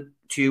 dropping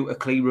to a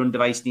Clee Run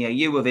device near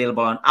you,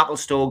 available on Apple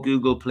Store,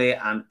 Google Play,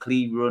 and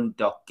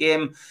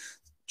cleerun.game.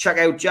 Check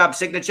out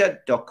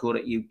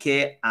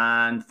jabsignature.co.uk,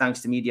 and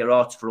thanks to Media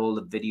Arts for all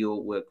the video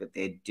work that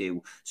they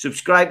do.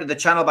 Subscribe to the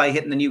channel by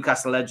hitting the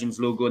Newcastle Legends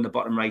logo in the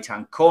bottom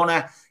right-hand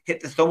corner. Hit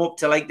the thumb up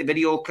to like the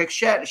video, click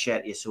share to share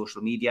to your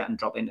social media, and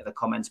drop into the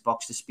comments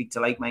box to speak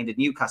to like-minded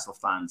Newcastle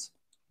fans.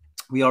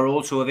 We are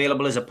also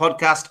available as a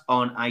podcast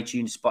on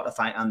iTunes,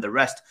 Spotify, and the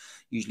rest.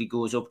 Usually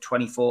goes up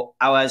 24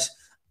 hours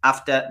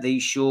after the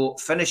show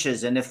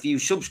finishes. And if you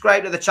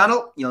subscribe to the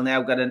channel, you'll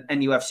now get an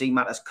NUFC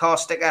Matters car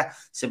sticker.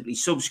 Simply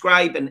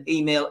subscribe and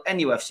email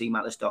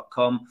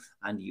nufcmatters.com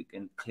and you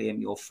can claim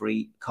your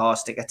free car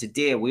sticker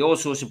today. We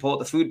also support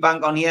the food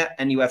bank on here,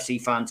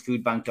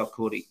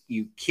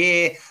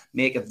 nufcfansfoodbank.co.uk.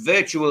 Make a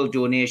virtual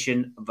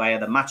donation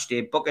via the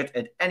Matchday bucket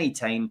at any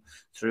time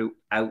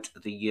throughout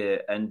the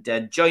year.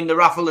 And join the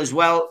raffle as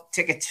well.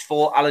 Tickets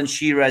for Alan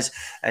Shearer's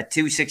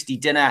 260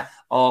 dinner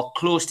are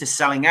close to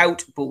selling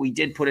out, but we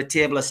did put a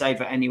table aside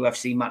for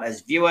NUFC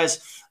Matters viewers.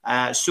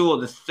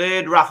 So the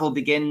third raffle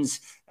began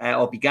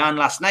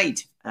last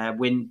night.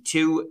 Win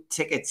 2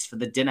 tickets for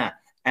the dinner.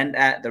 And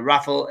the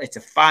raffle, it's a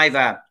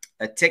 £5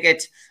 a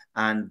ticket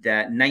and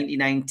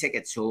 99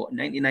 tickets. So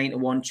 99 to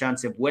 1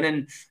 chance of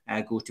winning.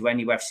 Go to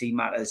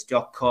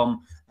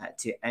nufcmatters.com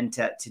to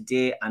enter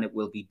today, and it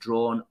will be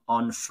drawn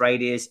on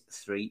Friday's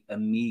Three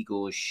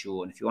Amigos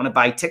show. And if you want to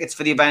buy tickets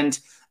for the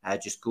event,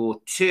 just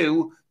go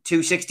to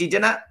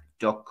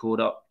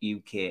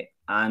 260dinner.co.uk.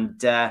 And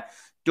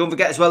don't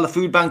forget as well, the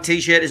Food Bank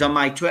t-shirt is on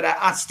my Twitter,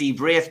 at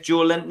Steve Wraith.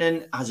 Joe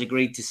Linton has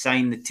agreed to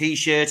sign the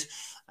t-shirt.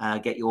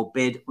 Get your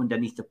bid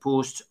underneath the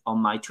post on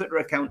my Twitter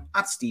account,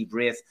 at Steve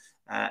Wraith,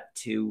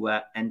 to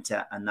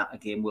enter. And that,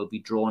 again, will be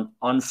drawn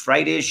on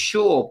Friday's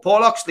show.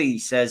 Paul Oxley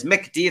says,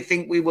 Mick, do you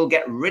think we will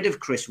get rid of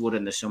Chris Wood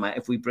in the summer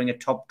if we bring a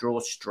top draw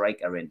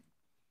striker in?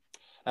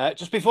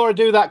 Just before I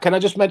do that, can I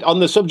just mention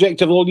on the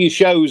subject of all your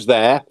shows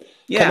there?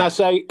 Yeah.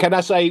 Can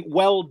I say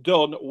well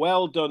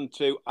done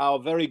to our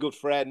very good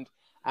friend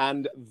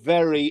and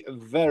very,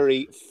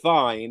 very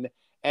fine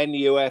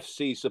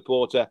NUFC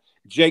supporter,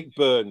 Jake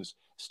Burns.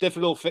 Stiff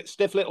little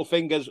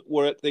fingers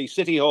were at the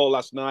City Hall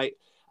last night.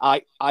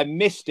 I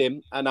missed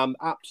him, and I'm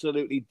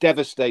absolutely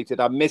devastated.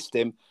 I missed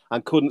him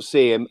and couldn't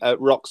see him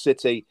at Rock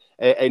City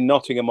in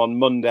Nottingham on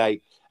Monday.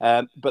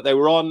 But they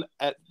were on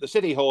at the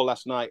City Hall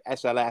last night,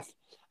 SLF,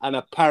 and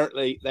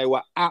apparently they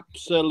were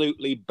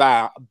absolutely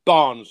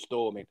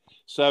barnstorming.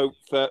 So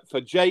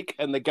for Jake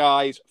and the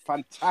guys,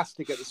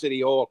 fantastic at the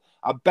City Hall.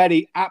 I bet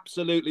he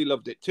absolutely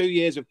loved it. 2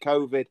 years of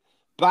COVID,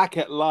 back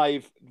at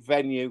live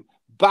venue,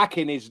 back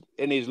in his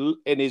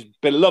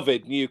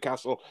beloved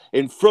Newcastle,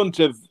 in front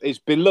of his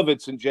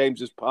beloved St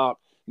James's Park,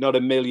 not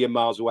a million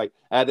miles away.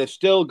 They've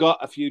still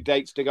got a few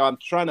dates to go. I'm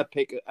trying to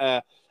pick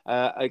a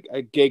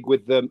gig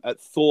with them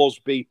at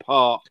Thorsby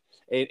Park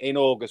in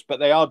August, but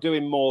they are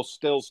doing more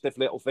still, Stiff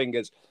Little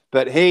Fingers.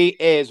 But he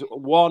is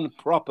one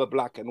proper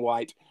black and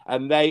white,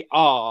 and they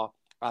are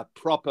a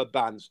proper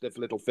band, Stiff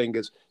Little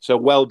Fingers. So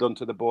well done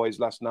to the boys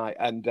last night,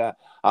 and I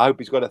hope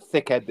he's got a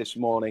thick head this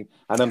morning.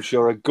 And I'm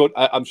sure a good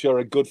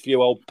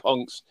few old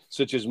punks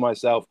such as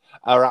myself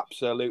are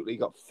absolutely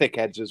got thick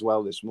heads as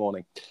well this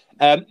morning.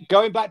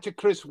 Going back to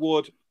Chris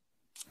Wood,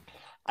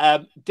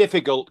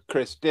 difficult,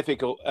 Chris.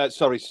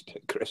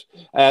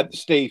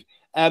 Steve.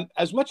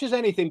 As much as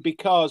anything,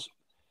 because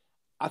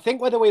I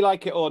think whether we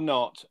like it or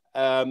not,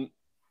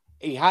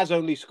 he has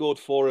only scored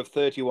 4 of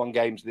 31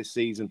 games this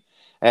season.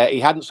 He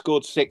hadn't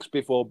scored 6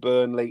 before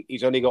Burnley.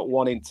 He's only got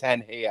 1 in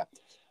 10 here.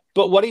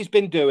 But what he's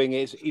been doing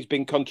is he's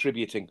been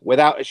contributing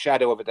without a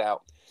shadow of a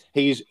doubt.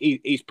 He's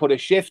put a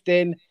shift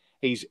in.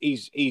 He's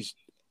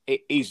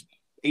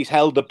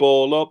held the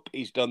ball up.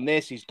 He's done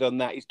this. He's done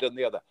that. He's done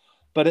the other.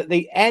 But at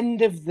the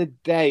end of the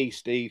day,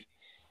 Steve,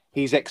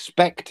 he's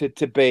expected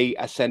to be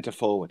a centre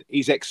forward.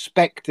 He's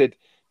expected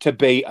to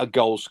be a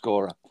goal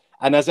scorer.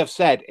 And as I've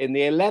said, in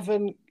the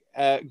 11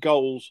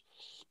 goals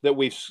that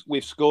we've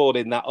scored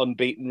in that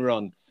unbeaten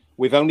run,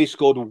 we've only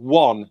scored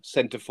 1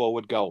 centre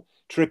forward goal.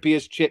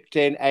 Trippier's chipped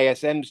in,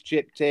 ASM's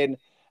chipped in,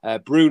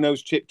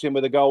 Bruno's chipped in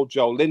with a goal,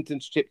 Joel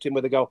Linton's chipped in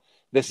with a goal.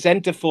 The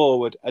centre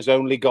forward has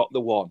only got the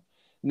 1.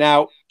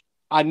 Now,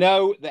 I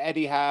know that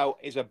Eddie Howe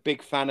is a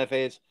big fan of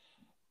his,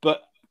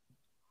 but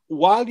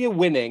while you're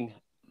winning,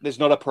 there's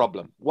not a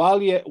problem.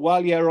 While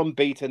you're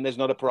unbeaten, there's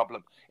not a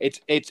problem. It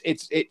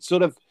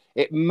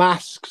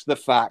masks the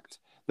fact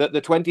that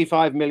the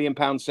 £25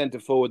 million centre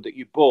forward that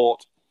you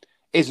bought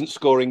isn't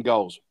scoring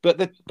goals, but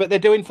they're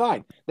doing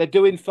fine. They're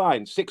doing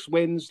fine. 6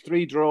 wins,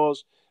 3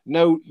 draws,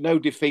 no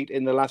defeat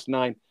in the last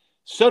 9.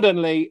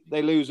 Suddenly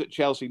they lose at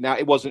Chelsea. Now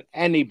it wasn't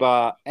any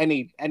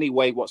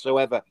way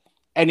whatsoever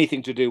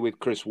anything to do with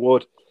Chris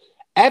Wood.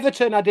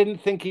 Everton, I didn't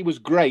think he was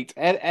great.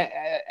 There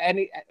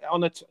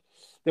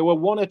were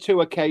 1 or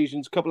 2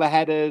 occasions, couple of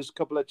headers,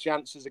 couple of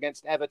chances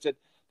against Everton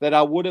that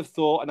I would have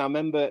thought, and I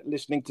remember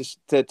listening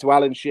to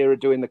Alan Shearer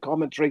doing the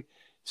commentary,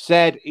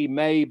 said he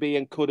maybe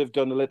and could have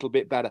done a little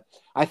bit better.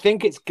 I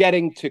think it's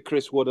getting to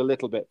Chris Wood a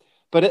little bit.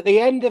 But at the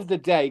end of the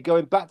day,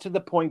 going back to the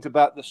point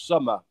about the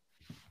summer,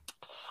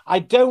 I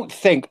don't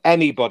think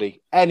anybody,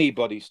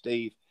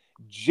 Steve,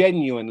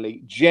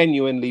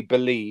 genuinely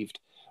believed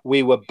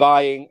We were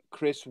buying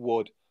Chris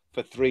Wood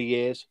for 3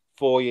 years,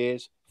 4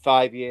 years,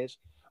 5 years.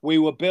 We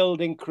were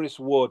building Chris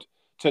Wood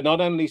to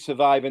not only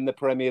survive in the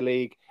Premier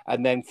League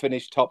and then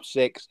finish top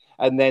 6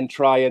 and then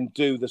try and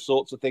do the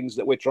sorts of things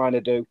that we're trying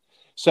to do.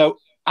 So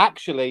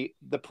actually,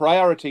 the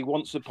priority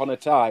once upon a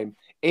time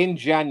in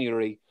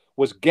January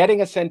was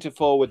getting a centre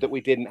forward that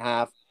we didn't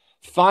have,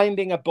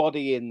 finding a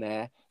body in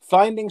there,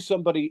 finding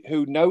somebody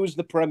who knows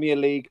the Premier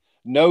League,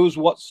 knows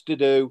what's to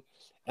do,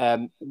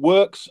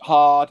 works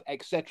hard,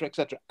 etc.,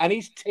 etc. And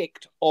he's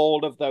ticked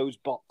all of those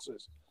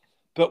boxes.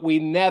 But we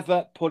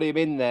never put him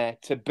in there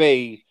to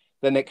be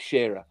the next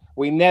Shearer.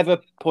 We never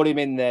put him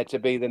in there to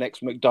be the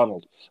next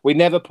McDonald. We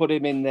never put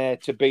him in there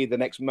to be the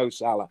next Mo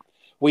Salah.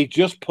 We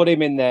just put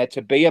him in there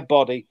to be a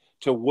body,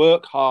 to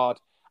work hard.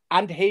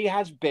 And he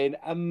has been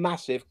a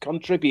massive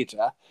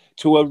contributor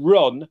to a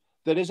run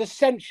that is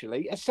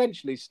essentially,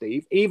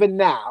 Steve, even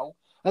now,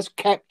 has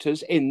kept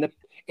us in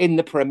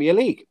the Premier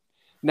League.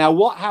 Now,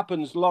 what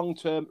happens long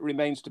term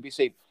remains to be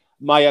seen.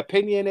 My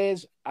opinion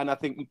is, and I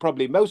think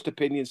probably most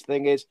opinions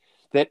thing is,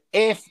 that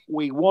if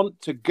we want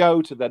to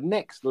go to the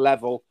next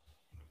level,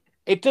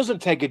 it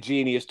doesn't take a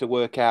genius to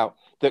work out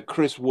that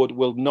Chris Wood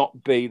will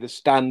not be the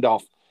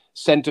standoff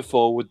centre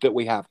forward that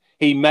we have.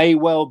 He may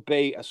well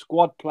be a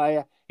squad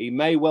player. He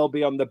may well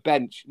be on the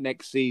bench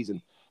next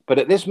season. But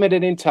at this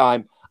minute in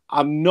time,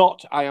 I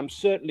am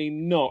certainly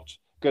not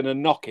going to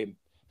knock him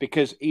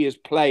because he has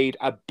played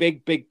a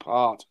big, big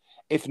part,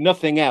 if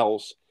nothing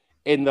else,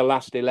 in the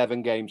last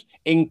 11 games,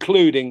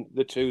 including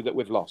the 2 that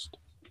we've lost.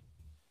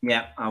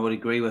 Yeah, I would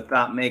agree with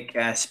that,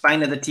 Mick.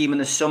 Spine of the team in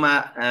the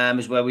summer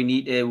is where we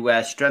need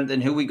to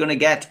strengthen. Who are we going to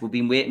get? We've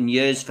been waiting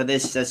years for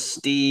this, says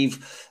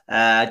Steve.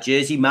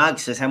 Jersey Mag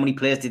says, how many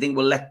players do you think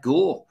we'll let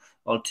go?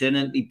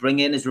 Alternately, bring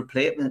in as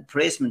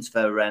replacements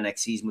for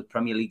next season with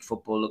Premier League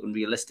football looking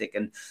realistic.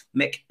 And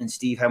Mick and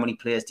Steve, how many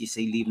players do you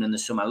see leaving in the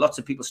summer? Lots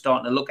of people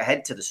starting to look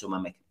ahead to the summer,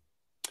 Mick.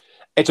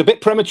 It's a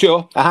bit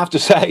premature, I have to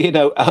say.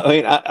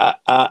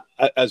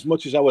 As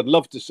much as I would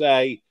love to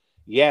say,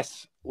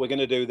 yes, we're going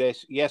to do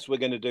this. Yes, we're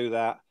going to do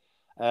that.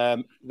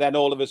 Then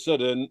all of a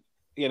sudden,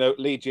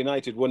 Leeds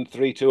United won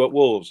 3-2 at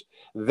Wolves.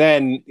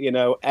 Then,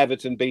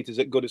 Everton beat us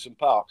at Goodison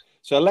Park.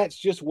 So let's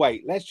just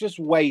wait. Let's just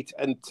wait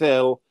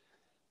until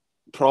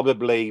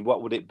probably,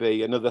 what would it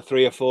be? Another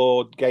 3 or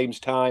 4 games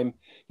time.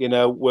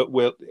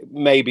 We'll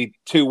maybe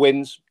 2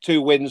 wins,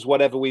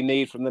 whatever we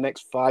need from the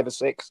next 5 or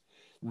 6.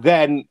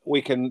 Then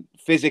we can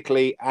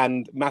physically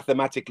and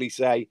mathematically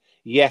say,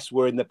 yes,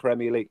 we're in the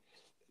Premier League.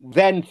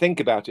 Then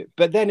think about it.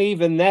 But then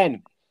even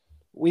then,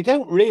 we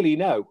don't really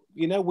know.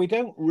 We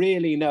don't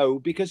really know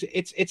because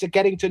it's a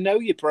getting to know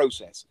you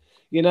process.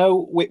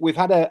 We've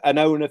had an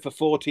owner for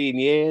 14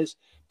 years.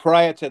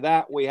 Prior to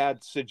that, we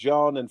had Sir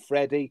John and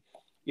Freddie,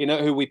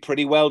 who we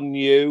pretty well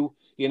knew,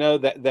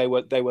 that they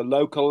were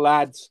local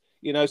lads,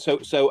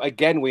 so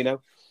again, we know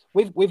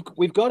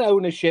we've got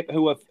ownership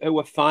who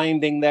are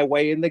finding their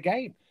way in the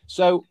game.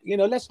 So,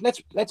 let's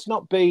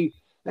not be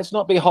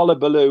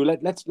hullabaloo.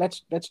 Let's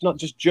not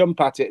just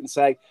jump at it and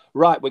say,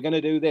 right, we're going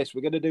to do this.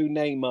 We're going to do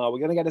Neymar. We're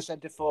going to get a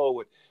centre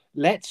forward.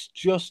 Let's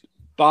just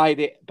bide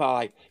it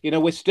by.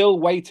 We're still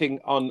waiting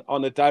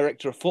on a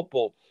director of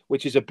football,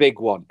 which is a big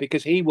one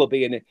because he will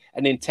be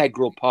an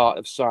integral part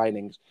of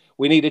signings.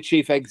 We need a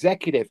chief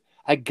executive.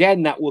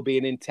 Again, that will be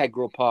an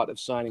integral part of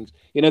signings.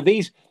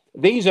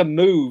 These are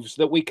moves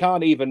that we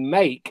can't even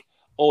make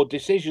or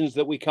decisions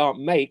that we can't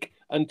make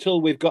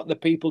until we've got the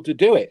people to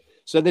do it.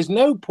 So there's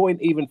no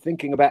point even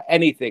thinking about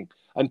anything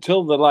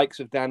until the likes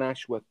of Dan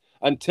Ashworth,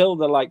 until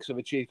the likes of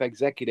a chief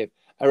executive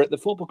are at the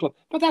football club.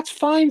 But that's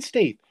fine,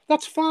 Steve.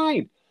 That's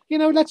fine.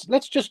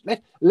 Let's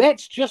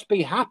just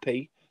be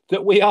happy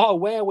that we are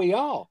where we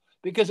are.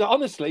 Because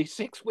honestly,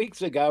 6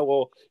 weeks ago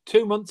or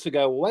 2 months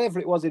ago, or whatever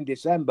it was in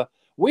December,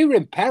 we were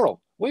in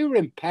peril. We were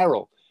in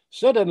peril.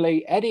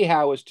 Suddenly, Eddie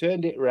Howe has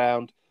turned it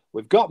around.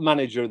 We've got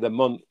manager of the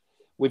month.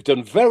 We've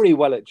done very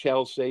well at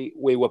Chelsea.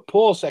 We were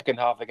poor second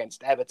half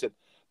against Everton.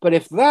 But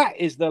if that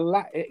is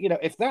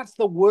if that's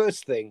the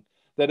worst thing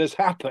that has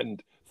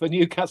happened for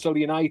Newcastle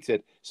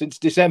United since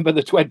December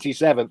the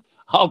 27th,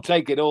 I'll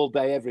take it all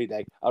day, every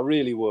day. I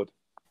really would.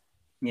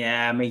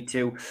 Yeah, me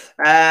too.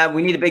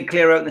 We need a big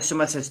clear out in the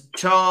summer, says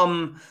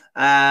Tom.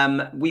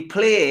 We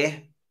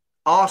play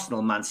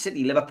Arsenal, Man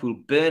City, Liverpool,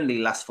 Burnley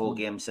last 4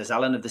 games, says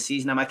Alan, of the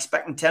season. I'm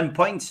expecting 10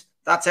 points.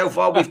 That's how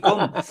far we've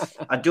come.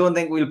 I don't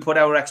think we'll put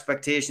our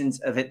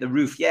expectations of hit the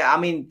roof. Yeah, I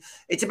mean,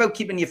 it's about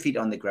keeping your feet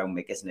on the ground,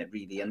 Mick, isn't it,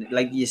 really? And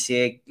like you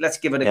say, let's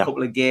give it a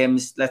couple of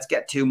games. Let's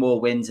get 2 more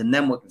wins, and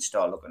then we can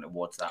start looking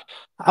towards that.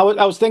 I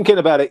was thinking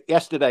about it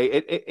yesterday.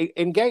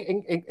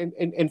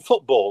 In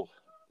football,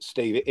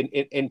 Steve,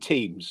 in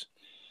teams.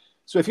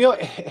 So if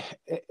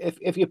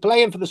you're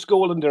playing for the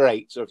school under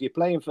 8s, or if you're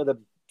playing for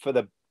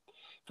the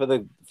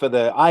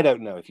I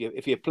don't know,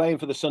 if you're playing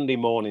for the Sunday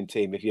morning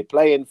team, if you're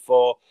playing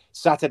for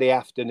Saturday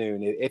afternoon,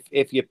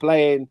 if you're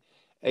playing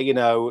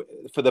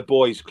for the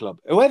boys club,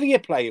 whoever you're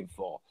playing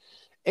for,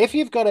 if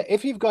you've got an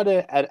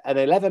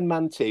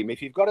 11-man team,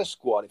 if you've got a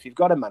squad, if you've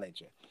got a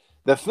manager,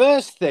 the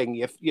first thing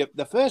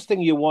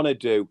you want to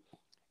do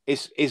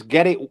is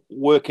get it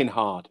working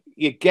hard.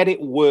 You get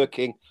it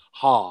working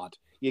hard.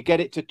 You get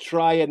it to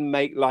try and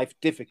make life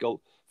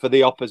difficult for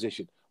the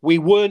opposition. We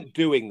weren't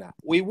doing that.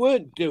 We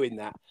weren't doing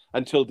that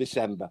until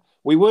December.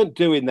 We weren't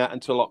doing that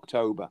until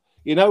October.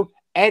 You know,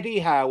 Eddie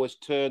Howe has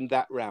turned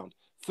that round.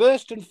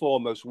 First and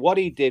foremost, what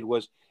he did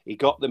was he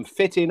got them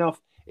fit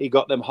enough. He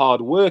got them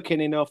hard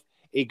working enough.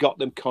 He got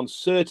them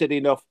concerted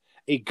enough.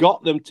 He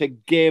got them to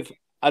give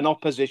an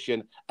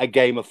opposition a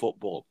game of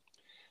football.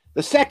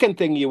 The second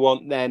thing you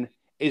want then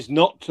is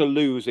not to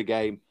lose a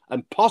game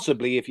and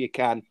possibly, if you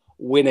can,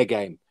 win a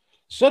game.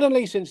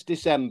 Suddenly, since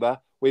December,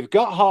 we've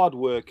got hard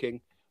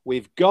working.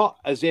 We've got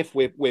as if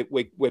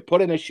we're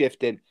putting a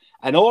shift in.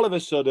 And all of a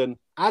sudden,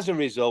 as a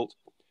result,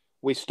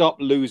 we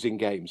stopped losing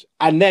games.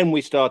 And then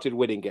we started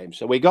winning games.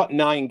 So we got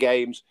 9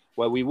 games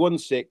where we won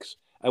 6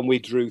 and we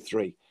drew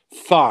 3.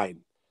 Fine.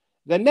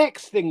 The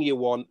next thing you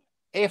want,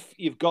 if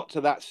you've got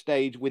to that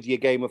stage with your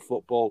game of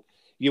football,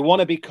 you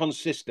want to be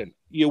consistent.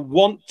 You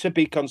want to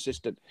be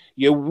consistent.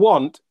 You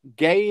want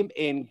game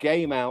in,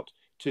 game out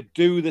to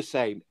do the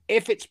same,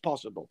 if it's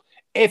possible.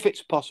 If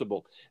it's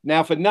possible.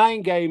 Now, for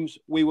 9 games,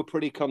 we were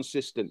pretty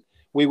consistent.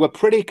 We were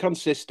pretty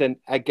consistent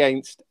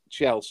against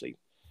Chelsea.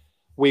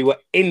 We were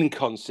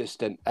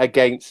inconsistent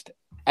against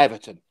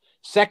Everton.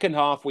 Second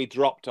half, we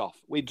dropped off.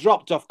 We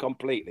dropped off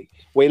completely.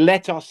 We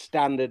let our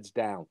standards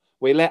down.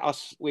 We let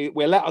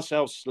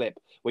ourselves slip.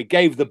 We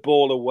gave the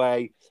ball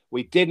away.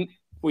 We didn't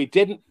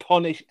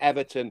punish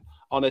Everton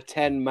on a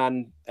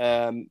 10-man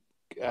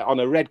on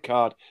a red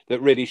card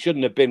that really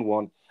shouldn't have been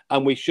one.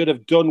 And we should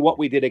have done what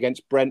we did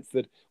against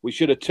Brentford. We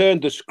should have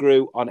turned the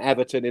screw on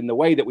Everton in the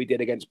way that we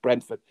did against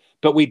Brentford.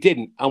 But we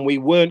didn't, and we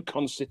weren't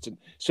consistent.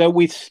 So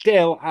we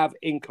still have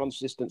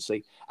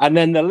inconsistency. And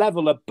then the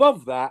level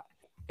above that,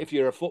 if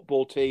you're a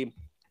football team,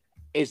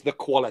 is the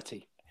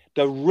quality,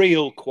 the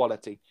real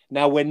quality.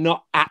 Now, we're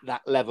not at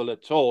that level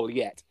at all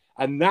yet.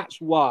 And that's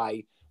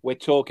why we're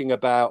talking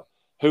about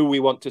who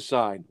we want to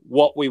sign,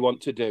 what we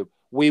want to do.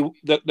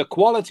 The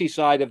quality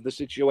side of the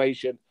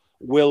situation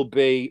will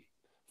be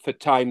for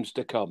times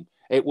to come.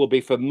 It will be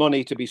for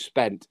money to be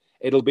spent.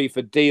 It'll be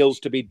for deals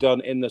to be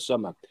done in the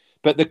summer.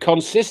 But the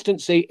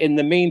consistency in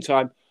the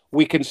meantime,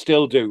 we can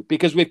still do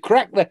because we've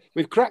cracked the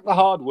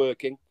hard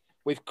working.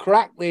 We've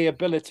cracked the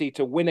ability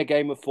to win a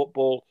game of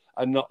football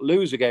and not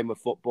lose a game of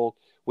football.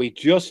 We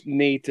just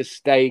need to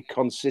stay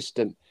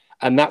consistent.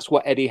 And that's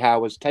what Eddie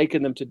Howe has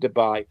taken them to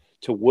Dubai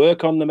to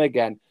work on them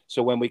again.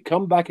 So when we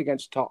come back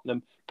against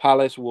Tottenham,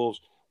 Palace, Wolves,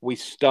 we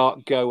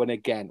start going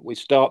again. We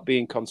start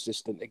being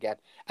consistent again.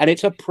 And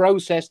it's a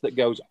process that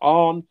goes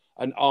on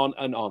and on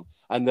and on.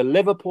 And the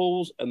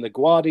Liverpools and the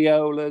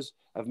Guardiolas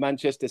of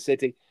Manchester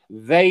City,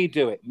 they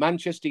do it.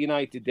 Manchester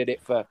United did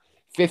it for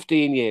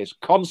 15 years.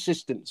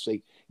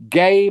 Consistency,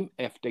 game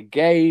after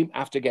game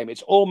after game.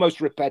 It's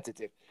almost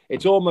repetitive.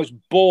 It's almost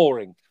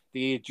boring that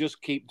you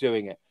just keep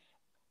doing it.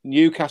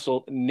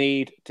 Newcastle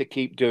need to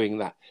keep doing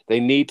that. They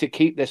need to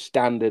keep their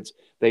standards.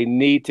 They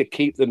need to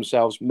keep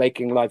themselves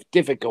making life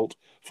difficult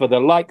for the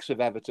likes of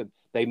Everton.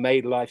 They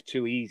made life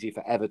too easy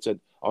for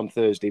Everton on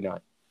Thursday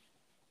night.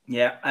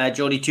 Yeah,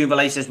 Jody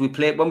Toombalay says when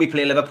we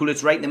play Liverpool,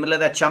 it's right in the middle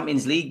of their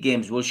Champions League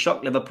games. We'll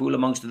shock Liverpool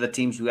amongst other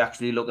teams who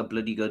actually look a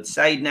bloody good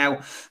side. Now,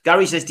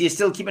 Gary says, do you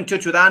still keep in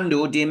touch with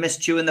Ando? Do you miss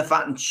chewing the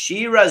fat and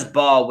Shearer's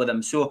bar with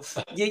him? So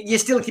you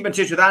still keep in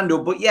touch with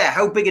Ando, but yeah,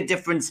 how big a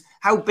difference,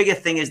 how big a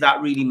thing is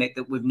that really make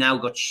that we've now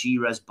got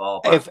Shearer's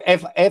bar back?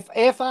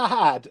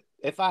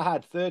 If I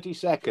had 30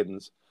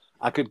 seconds,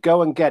 I could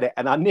go and get it,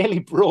 and I nearly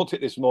brought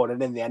it this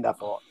morning. In the end, I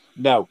thought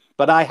no,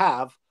 but I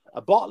have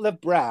a bottle of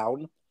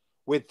Brown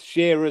with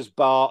Shearer's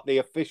bar, the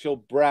official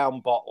Brown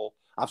bottle.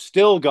 I've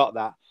still got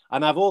that.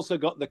 And I've also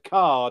got the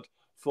card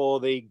for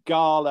the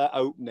gala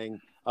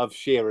opening of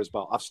Shearer's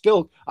bar. I've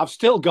still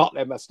got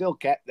them. I still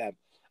kept them.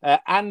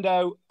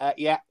 Ando,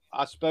 yeah,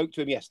 I spoke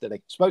to him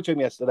yesterday. Spoke to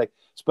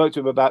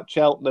him about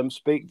Cheltenham,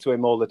 speak to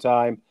him all the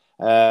time.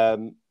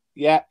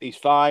 Yeah, he's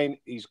fine.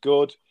 He's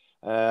good.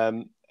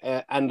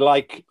 And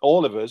like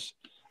all of us,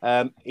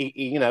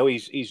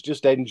 he's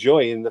just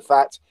enjoying the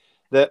fact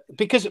that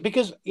because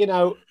you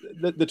know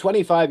the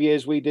 25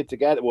 years we did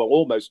together, well,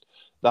 almost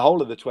the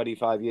whole of the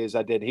 25 years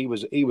I did, he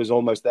was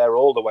almost there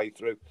all the way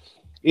through.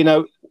 You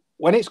know,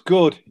 when it's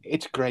good,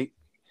 it's great.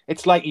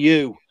 It's like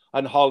you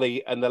and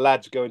Holly and the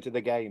lads going to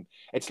the game.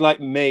 It's like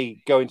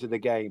me going to the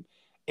game.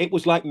 It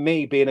was like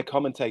me being a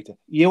commentator.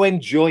 You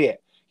enjoy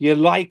it. You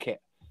like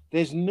it.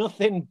 There's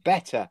nothing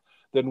better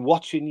than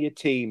watching your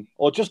team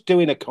or just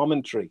doing a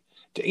commentary.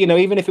 You know,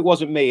 even if it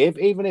wasn't me,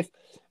 even if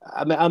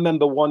I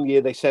remember one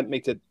year they sent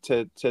me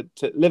to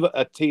live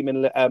a team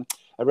in a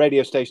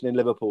radio station in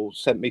Liverpool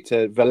sent me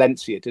to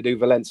Valencia to do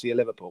Valencia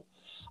Liverpool,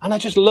 and I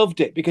just loved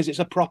it because it's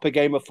a proper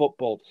game of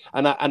football,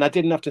 and I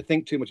didn't have to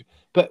think too much.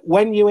 But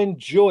when you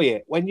enjoy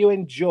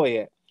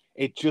it,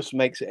 it just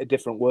makes it a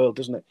different world,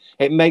 doesn't it?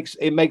 It makes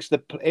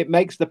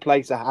the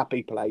place a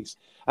happy place,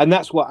 and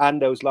that's what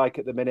Ando's like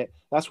at the minute.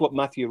 That's what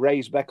Matthew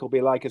Raisbeck will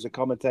be like as a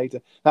commentator.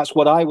 That's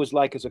what I was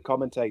like as a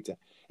commentator.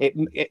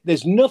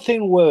 There's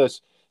nothing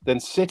worse than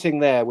sitting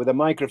there with a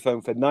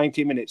microphone for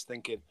 90 minutes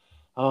thinking,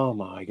 Oh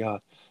my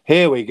God.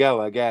 Here we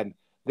go again.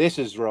 This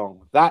is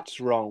wrong. That's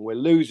wrong. We're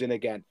losing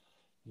again.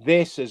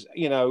 This is,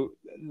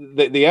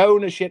 the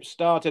ownership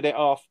started it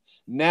off.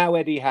 Now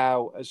Eddie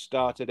Howe has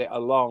started it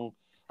along.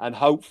 And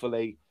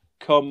hopefully,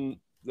 come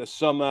the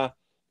summer,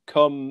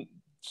 come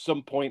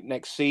some point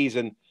next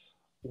season,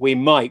 we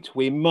might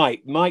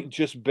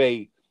just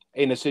be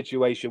in a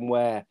situation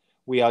where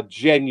we are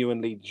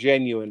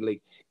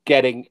genuinely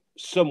getting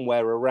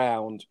somewhere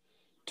around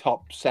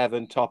top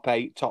 7, top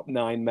 8, top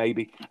 9,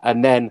 maybe.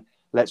 And then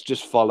let's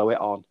just follow it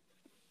on.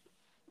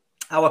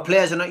 Our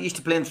players are not used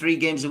to playing 3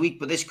 games a week,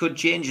 but this could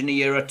change in a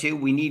year or two.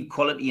 We need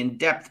quality and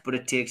depth, but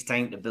it takes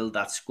time to build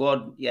that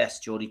squad. Yes,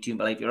 Geordie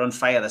Toomper, you're on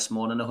fire this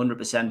morning,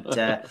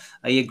 100%.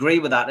 I agree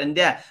with that. And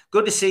yeah,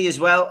 good to see as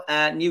well.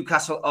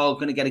 Newcastle are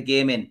going to get a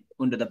game in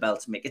under the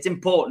belt, Mick. It's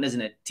important,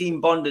 isn't it?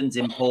 Team bonding's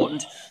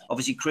important.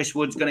 Obviously, Chris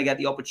Wood's going to get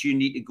the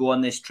opportunity to go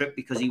on this trip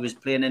because he was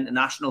playing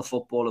international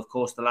football, of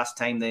course, the last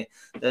time they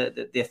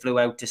flew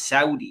out to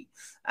Saudi.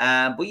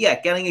 But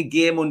yeah, getting a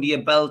game under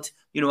your belt,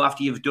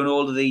 after you've done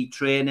all of the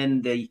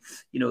training, the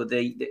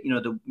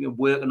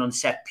working on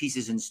set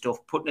pieces and stuff,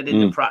 putting it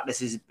into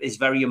practice is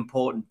very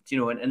important,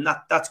 and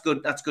that's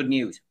good. That's good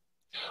news.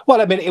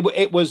 Well, I mean,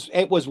 it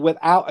was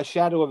without a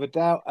shadow of a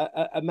doubt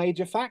a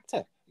major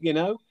factor.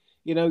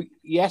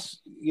 Yes,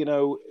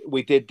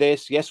 we did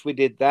this. Yes, we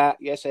did that.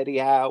 Yes, Eddie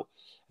Howe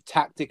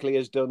tactically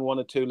has done 1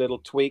 or 2 little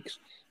tweaks.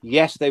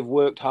 Yes, they've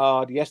worked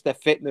hard. Yes, their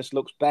fitness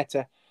looks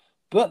better.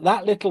 But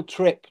that little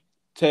trip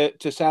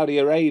to Saudi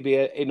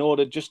Arabia in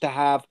order just to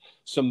have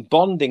some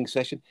bonding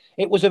session,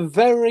 it was a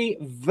very,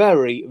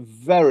 very,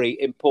 very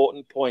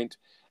important point.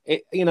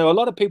 A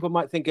lot of people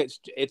might think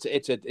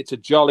it's a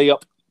jolly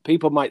up.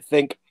 People might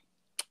think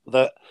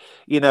that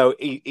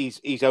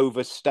he's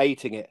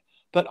overstating it.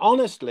 But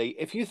honestly,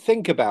 if you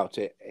think about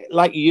it,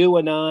 like you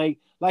and I,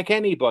 like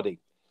anybody,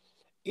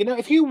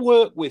 if you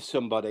work with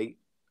somebody,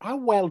 how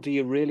well do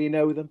you really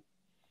know them?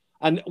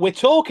 And we're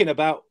talking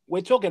about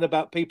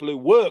people who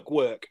work.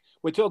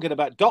 We're talking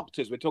about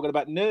doctors. We're talking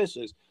about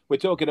nurses. We're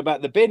talking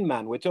about the bin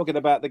man. We're talking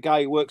about the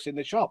guy who works in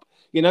the shop.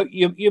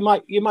 You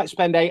might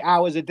spend 8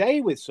 hours a day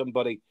with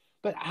somebody,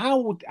 but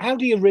how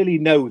do you really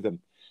know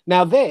them?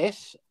 Now,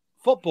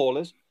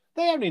 footballers,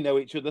 they only know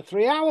each other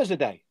 3 hours a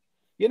day.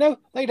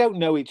 They don't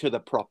know each other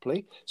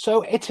properly.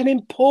 So it's an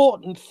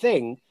important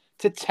thing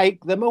to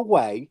take them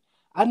away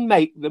and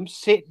make them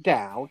sit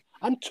down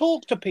and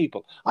talk to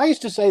people. I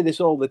used to say this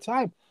all the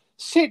time.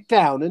 Sit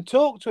down and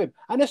talk to him.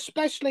 And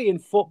especially in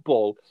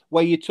football,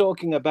 where you're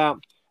talking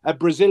about a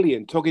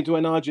Brazilian, talking to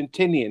an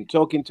Argentinian,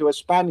 talking to a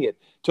Spaniard,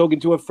 talking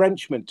to a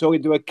Frenchman,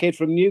 talking to a kid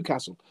from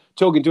Newcastle,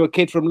 talking to a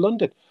kid from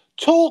London.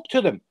 Talk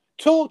to them.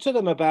 Talk to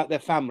them about their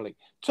family.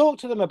 Talk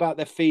to them about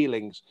their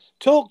feelings.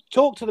 Talk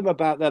to them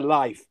about their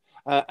life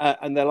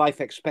and their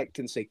life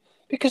expectancy.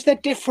 Because they're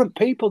different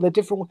people. They're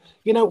different.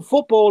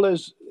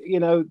 Footballers,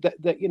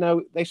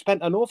 they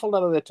spent an awful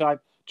lot of their time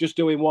just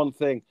doing one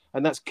thing,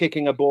 and that's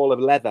kicking a ball of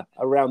leather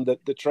around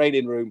the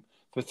training room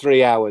for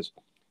 3 hours.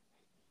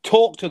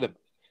 Talk to them.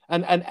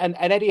 And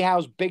Eddie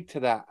Howe's big to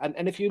that.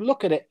 And if you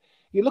look at it,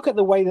 you look at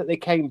the way that they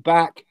came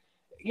back,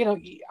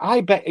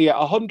 I bet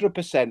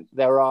 100%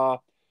 there are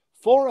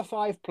 4 or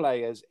 5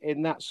 players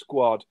in that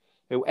squad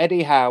who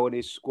Eddie Howe and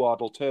his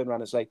squad will turn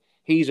around and say,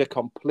 he's a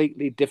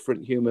completely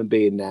different human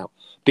being now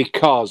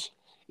because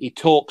he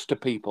talks to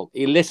people.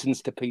 He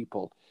listens to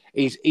people.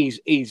 He's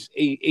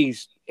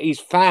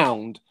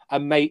found a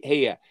mate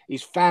here.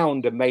 He's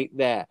found a mate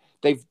there.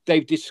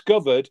 They've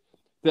discovered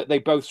that they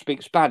both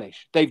speak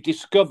Spanish. They've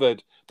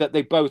discovered that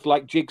they both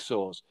like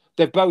jigsaws.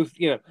 They've both,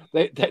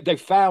 they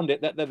found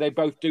it that they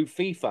both do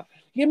FIFA.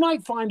 You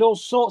might find all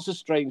sorts of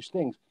strange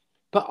things,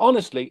 but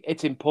honestly,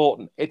 it's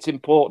important. It's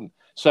important.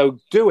 So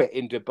do it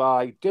in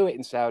Dubai, do it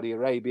in Saudi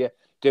Arabia,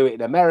 do it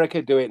in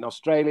America, do it in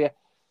Australia.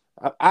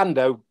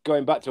 Ando,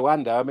 going back to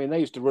Ando, I mean, they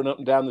used to run up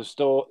and down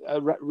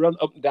run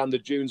up and down the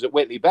dunes at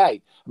Whitley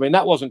Bay. I mean,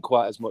 that wasn't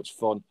quite as much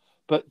fun,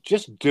 but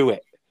just do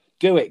it.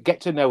 Do it.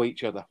 Get to know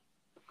each other.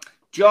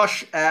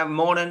 Josh,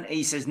 morning.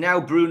 He says, now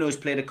Bruno's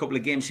played a couple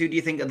of games. Who do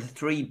you think are the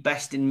 3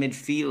 best in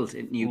midfield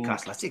at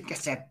Newcastle?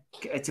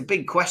 It's a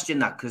big question,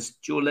 that, because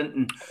Joe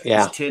Linton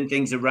has turned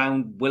things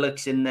around.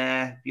 Willock's in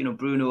there.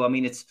 Bruno, I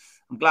mean,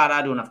 I'm glad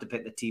I don't have to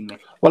pick the team, Mick.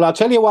 Well, I'll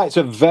tell you why it's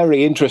a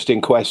very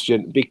interesting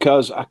question,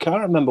 because I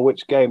can't remember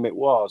which game it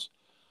was.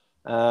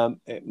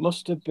 It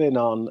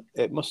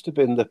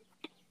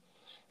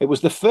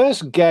was the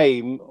first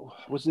game.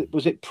 Was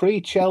it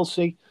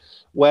pre-Chelsea,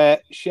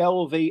 where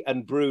Shelvey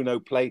and Bruno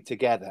played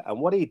together? And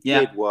what he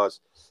did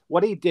was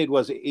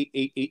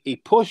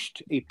he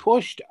pushed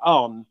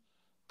on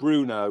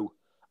Bruno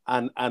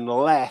and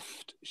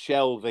left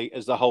Shelvey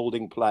as the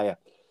holding player.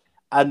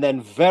 And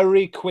then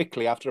very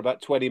quickly, after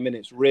about 20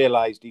 minutes,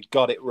 realised he'd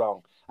got it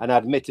wrong and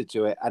admitted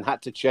to it and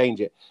had to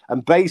change it.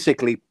 And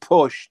basically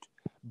pushed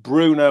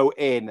Bruno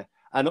in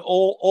and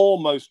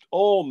almost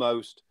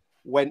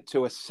went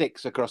to a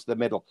 6 across the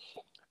middle.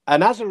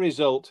 And as a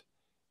result,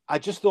 I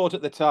just thought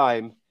at the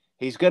time,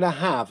 he's going to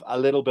have a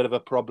little bit of a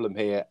problem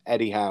here,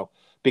 Eddie Howe,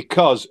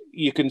 because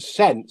you can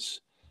sense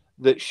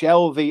that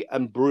Shelvey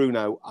and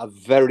Bruno are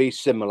very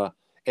similar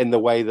in the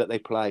way that they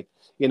play.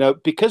 You know,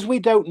 because we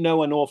don't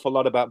know an awful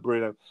lot about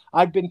Bruno.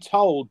 I've been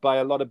told by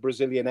a lot of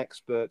Brazilian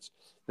experts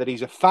that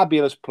he's a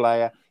fabulous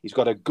player. He's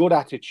got a good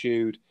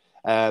attitude.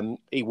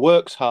 He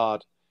works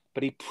hard,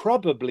 but he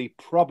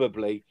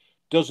probably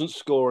doesn't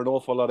score an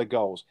awful lot of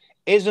goals.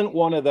 Isn't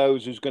one of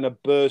those who's going to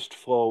burst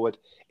forward.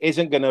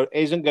 Isn't going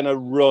to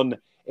run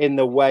in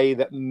the way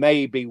that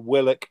maybe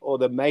Willock or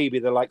maybe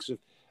the likes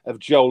of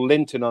Joe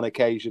Linton on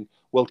occasion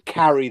will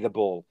carry the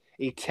ball.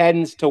 He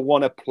tends to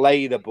want to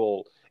play the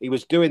ball. He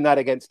was doing that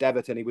against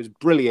Everton. He was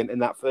brilliant in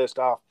that first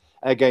half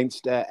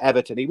against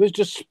Everton. He was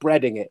just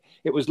spreading it.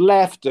 It was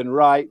left and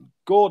right.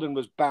 Gordon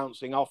was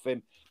bouncing off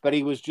him, but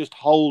he was just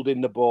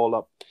holding the ball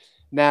up.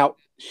 Now,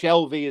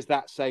 Shelvey is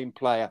that same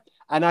player.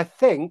 And I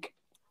think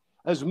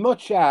as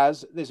much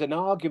as there's an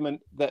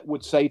argument that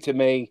would say to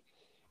me,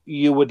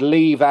 you would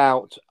leave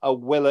out a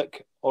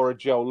Willock or a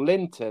Joe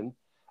Linton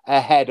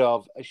ahead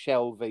of a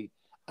Shelvey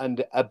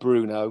and a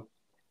Bruno,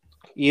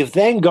 you've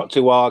then got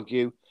to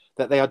argue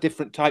that they are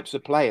different types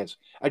of players.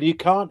 And you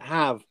can't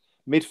have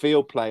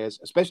midfield players,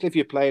 especially if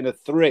you're playing a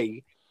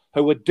three,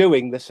 who are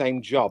doing the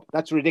same job.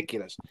 That's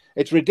ridiculous.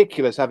 It's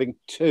ridiculous having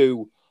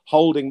two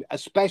holding,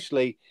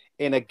 especially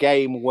in a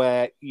game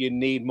where you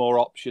need more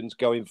options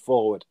going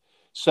forward.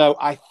 So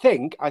I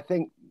think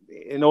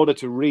in order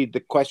to read the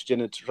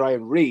question and to try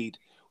and read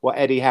what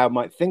Eddie Howe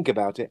might think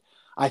about it,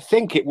 I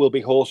think it will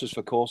be horses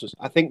for courses.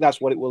 I think that's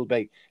what it will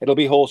be. It'll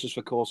be horses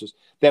for courses.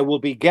 There will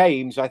be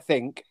games, I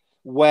think,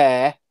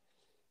 where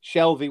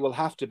Shelvey will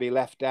have to be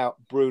left out.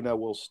 Bruno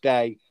will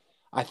stay.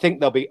 I think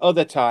there'll be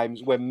other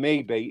times when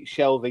maybe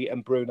Shelvey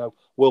and Bruno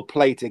will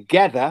play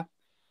together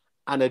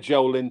and a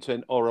Joe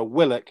Linton or a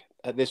Willock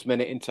at this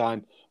minute in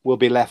time will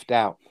be left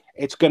out.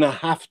 It's going to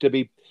have to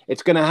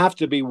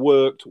be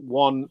worked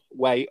one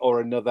way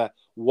or another,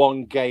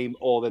 one game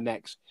or the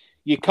next.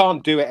 You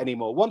can't do it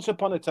anymore. Once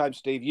upon a time,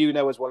 Steve, you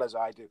know as well as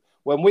I do,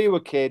 when we were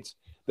kids,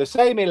 the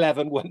same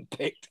 11 weren't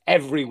picked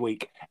every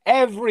week.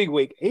 Every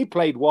week. He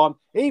played one,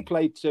 he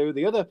played two,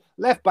 the other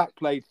left back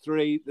played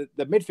three,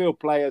 the midfield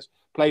players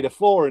played a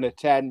 4 and a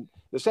 10,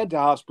 the centre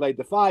halves played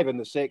the 5 and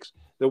the 6,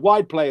 the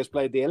wide players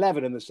played the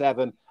 11 and the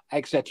 7,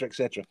 etc.,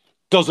 etc.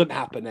 Doesn't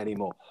happen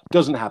anymore.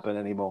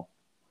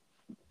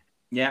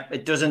 Yeah,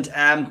 it doesn't.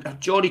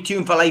 Geordie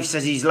Tune for Life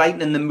says he's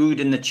lightening the mood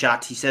in the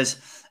chat. He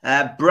says,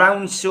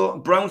 brown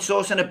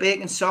sauce and a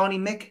bacon sarnie,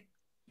 Mick?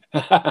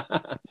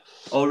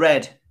 Or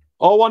red?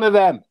 Or one of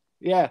them,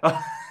 yeah.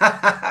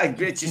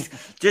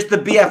 just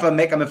the beer for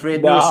Mick, I'm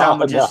afraid. No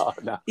sandwiches.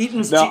 No.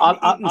 Eating's cheating.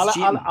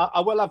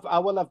 I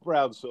will have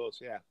brown sauce,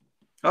 yeah.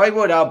 I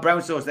would.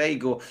 Brown sauce. There you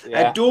go.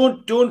 Yeah.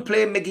 Don't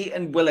play Miggy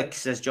and Willock,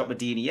 says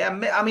Jopadini. Yeah,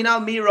 I mean,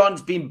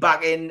 Almiron's been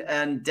back in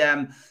and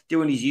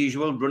doing his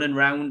usual, running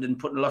around and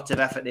putting lots of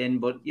effort in.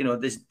 But you know,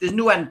 there's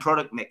no end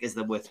product, Mick, is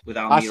there, with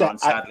Almiron?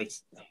 Sadly,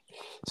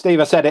 Steve,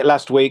 I said it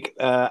last week,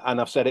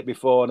 and I've said it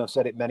before, and I've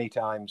said it many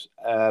times.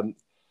 And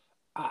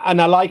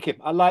I like him.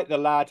 I like the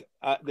lad.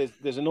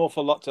 There's an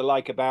awful lot to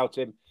like about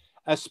him,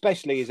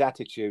 especially his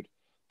attitude.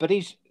 But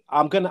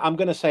I'm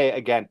gonna say it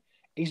again.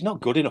 He's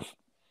not good enough.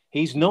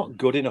 He's not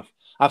good enough.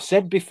 I've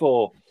said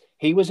before,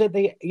 he was at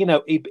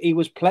he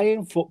was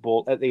playing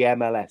football at the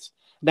MLS.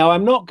 Now,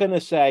 I'm not going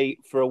to say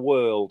for a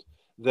world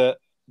that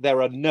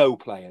there are no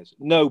players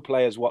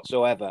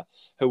whatsoever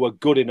who are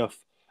good enough,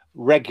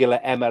 regular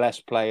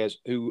MLS players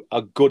who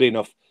are good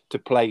enough to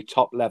play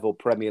top level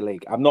Premier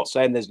League. I'm not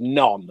saying there's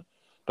none,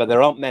 but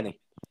there aren't many.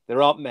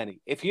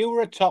 If you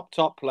were a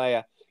top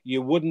player,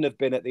 you wouldn't have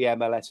been at the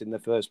MLS in the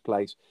first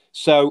place.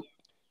 So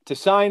to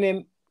sign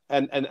him,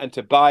 and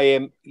to buy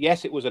him,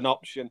 yes, it was an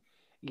option.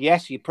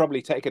 Yes, you'd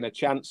probably taken a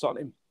chance on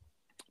him,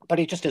 but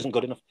he just isn't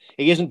good enough.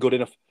 He isn't good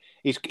enough.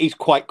 He's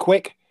quite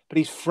quick, but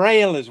he's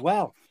frail as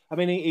well. I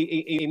mean,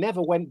 he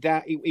never went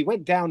down. He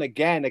went down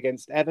again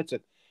against Everton,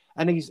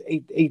 and he's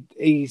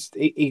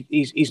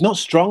not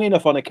strong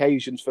enough on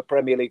occasions for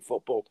Premier League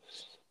football.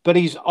 But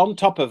he's on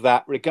top of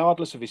that,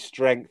 regardless of his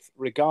strength,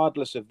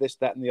 regardless of this,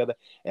 that, and the other.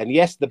 And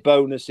yes, the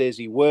bonus is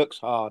he works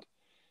hard.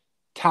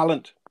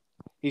 Talent.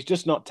 He's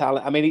just not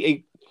talent. I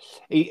mean,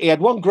 he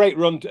had one great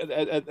run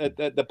at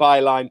the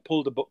byline,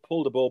 pulled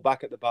the ball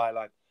back at the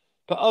byline.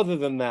 But other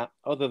than that,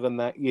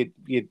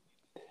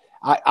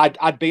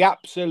 I'd be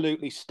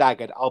absolutely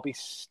staggered. I'll be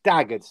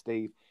staggered,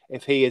 Steve,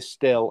 if he is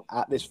still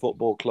at this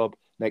football club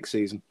next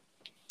season.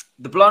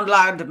 The blonde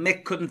lad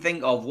Mick couldn't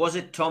think of, was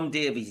it Tom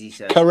Davies, he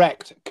says?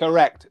 Correct.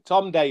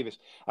 Tom Davies.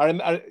 I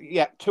remember,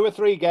 2 or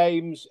 3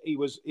 games he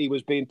was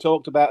being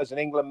talked about as an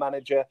England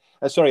manager.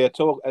 A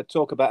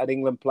talk about an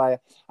England player.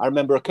 I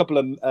remember a couple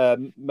of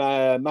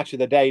match of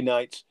the day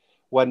nights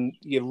when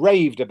you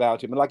raved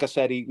about him. And like I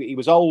said, he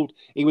was old.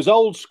 He was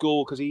old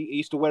school because he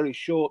used to wear his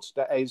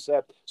his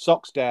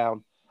socks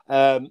down.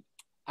 And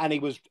he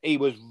was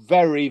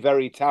very,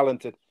 very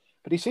talented.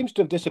 But he seems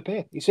to have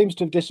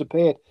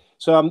disappeared.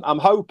 So I'm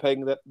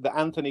hoping that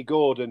Anthony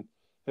Gordon,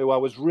 who I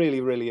was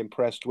really, really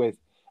impressed with,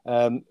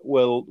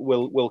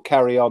 will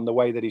carry on the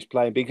way that he's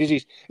playing, because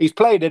he's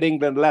played at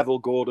England level,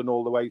 Gordon,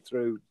 all the way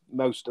through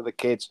most of the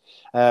kids.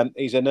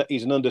 He's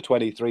an under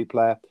 23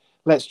 player.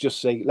 Let's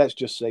just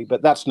see.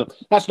 But that's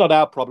not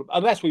our problem,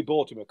 unless we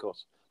bought him, of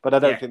course. But I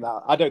don't think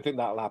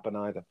that'll happen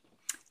either.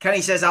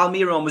 Kenny says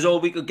Almiron was all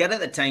we could get at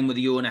the time with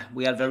the owner.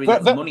 We had very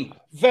little money.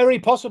 Very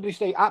possibly,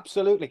 Steve.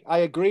 Absolutely. I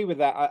agree with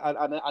that.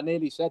 I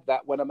nearly said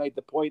that when I made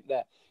the point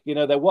there. You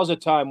know, there was a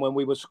time when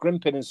we were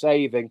scrimping and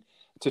saving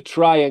to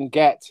try and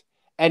get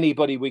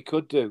anybody we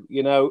could do.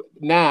 You know,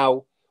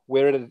 now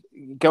we're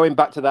going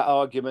back to that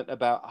argument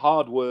about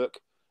hard work,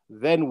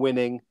 then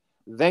winning,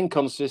 then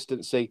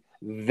consistency,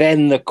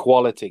 then the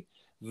quality.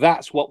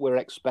 That's what we're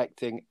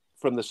expecting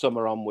from the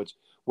summer onwards.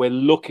 We're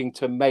looking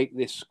to make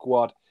this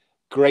squad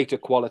greater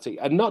quality,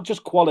 and not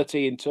just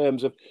quality in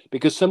terms of,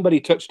 because somebody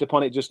touched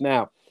upon it just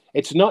now,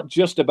 it's not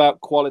just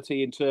about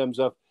quality in terms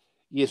of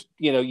you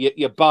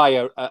buy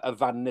a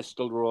Van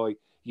Nistelrooy,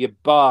 you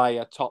buy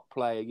a top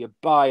player, you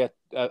buy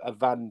a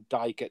Van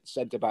Dijk at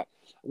centre back.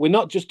 We're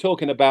not just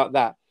talking about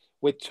that.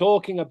 We're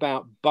talking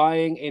about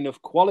buying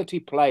enough quality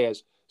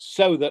players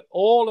so that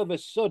all of a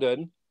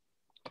sudden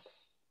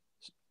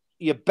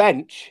your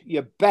bench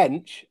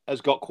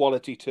has got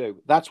quality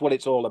too. That's what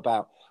it's all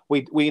about.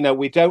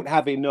 We don't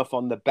have enough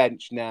on the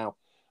bench now.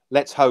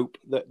 Let's hope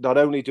that not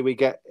only do we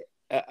get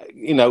a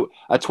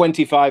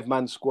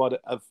 25-man squad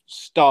of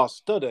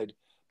star-studded,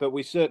 but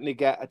we certainly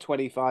get a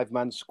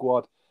 25-man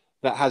squad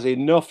that has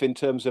enough in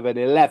terms of an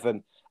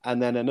 11 and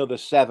then another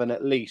 7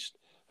 at least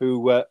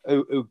who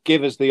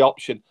give us the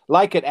option,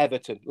 like at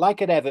Everton,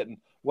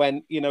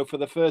 when, you know, for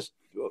the first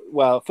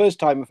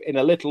time in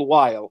a little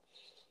while,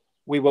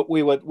 we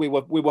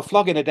were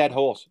flogging a dead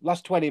horse.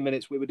 Last 20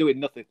 minutes, we were doing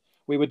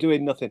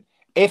nothing.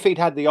 If he'd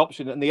had the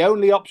option, and the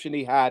only option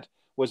he had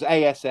was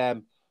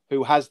ASM,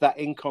 who has that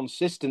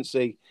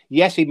inconsistency.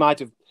 Yes, he might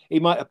have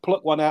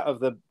plucked one out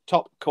of the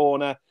top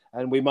corner,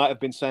 and we might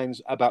have been saying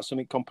about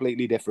something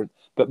completely different.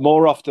 But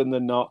more often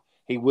than not,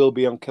 he will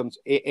be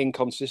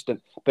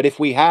inconsistent. But if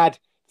we had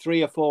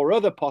 3 or 4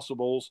 other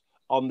possibles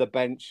on the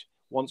bench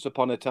once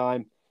upon a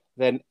time,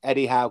 then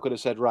Eddie Howe could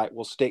have said, right,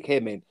 we'll stick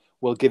him in.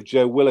 We'll give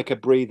Joe Willock a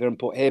breather and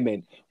put him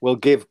in. We'll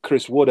give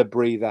Chris Wood a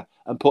breather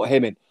and put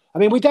him in. I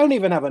mean, we don't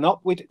even have an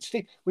option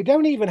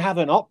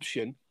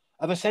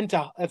of a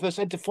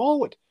centre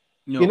forward.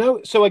 No. You know,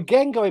 so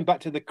again, going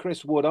back to the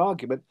Chris Wood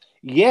argument,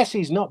 yes,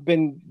 he's not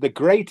been the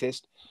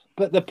greatest,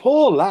 but the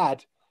poor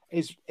lad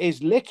is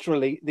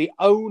literally the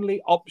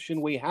only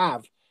option we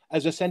have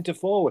as a centre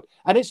forward.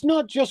 And it's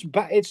not just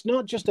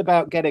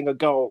about getting a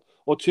goal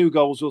or 2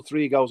 goals or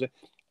 3 goals.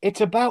 It's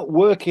about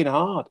working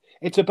hard.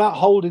 It's about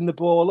holding the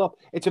ball up.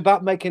 It's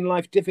about making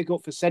life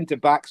difficult for centre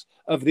backs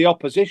of the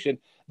opposition,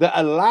 that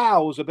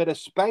allows a bit of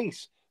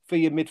space for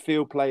your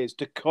midfield players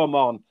to come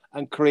on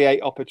and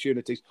create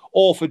opportunities,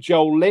 or for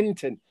Joel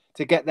Linton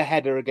to get the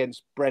header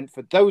against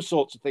Brentford, those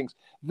sorts of things.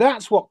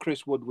 That's what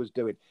Chris Wood was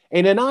doing.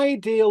 In an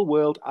ideal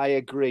world, I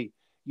agree.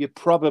 You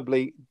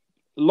probably,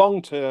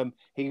 long-term,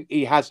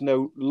 he has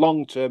no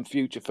long-term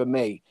future for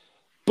me.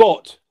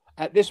 But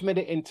at this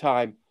minute in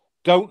time,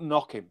 don't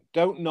knock him.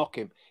 Don't knock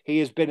him. He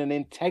has been an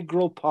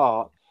integral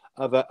part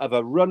of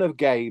a run of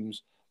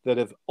games that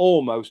have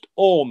almost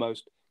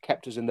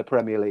kept us in the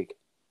Premier League.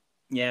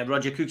 Yeah,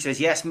 Roger Cook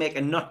says, yes,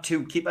 making not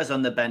 2 keepers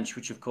on the bench,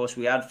 which of course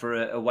we had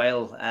for a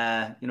while,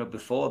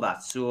 before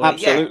that. So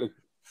absolutely.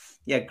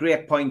 Yeah,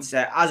 great points.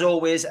 As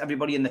always,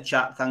 everybody in the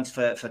chat, thanks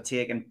for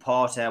taking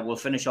part. We'll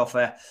finish off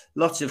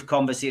lots of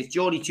conversations.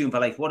 Geordie Tune for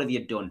Life, what have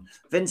you done?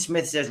 Vince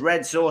Smith says,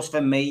 red sauce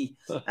for me.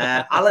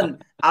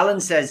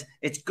 Alan says,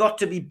 it's got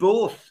to be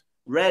both.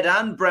 Red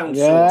and brown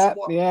sauce.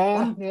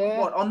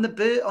 What, on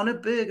a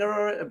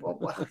burger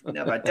or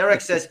never.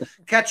 Derek says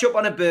ketchup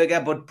on a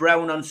burger, but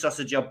brown on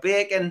sausage or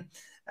bacon.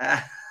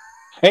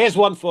 Here's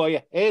one for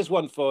you.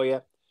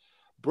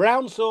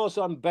 Brown sauce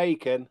on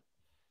bacon,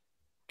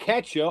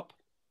 ketchup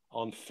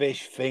on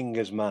fish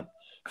fingers, man.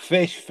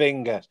 Fish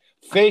finger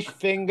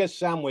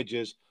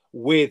sandwiches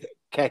with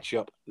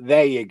ketchup.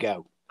 There you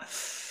go.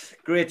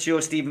 Great show,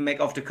 Stephen Mick,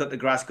 off to cut the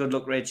grass. Good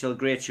luck, Rachel.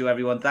 Great show,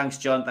 everyone. Thanks,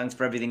 John. Thanks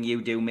for everything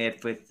you do,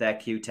 mate, with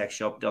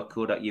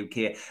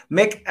qtechshop.co.uk.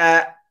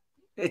 Mick,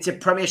 it's a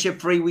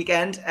Premiership free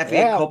weekend.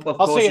 FA Cup, of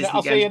course.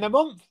 I'll see you in a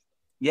month.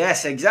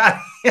 Yes,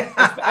 exactly.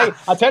 Hey,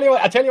 I'll tell you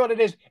what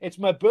it is. It's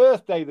my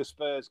birthday, the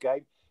Spurs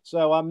game.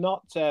 So I've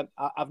not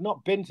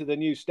been to the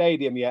new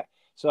stadium yet.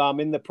 So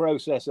I'm in the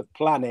process of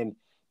planning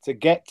to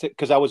get to,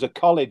 because I was at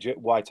college at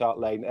White Hart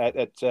Lane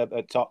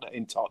in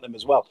Tottenham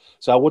as well.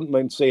 So I wouldn't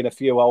mind seeing a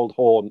few old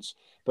haunts,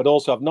 but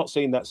also I've not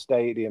seen that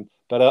stadium,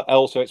 but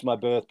also it's my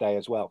birthday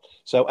as well.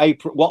 So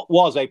what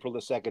was April the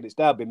 2nd, it's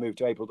now been moved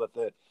to April the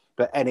 3rd,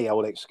 but any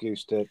old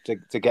excuse to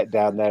get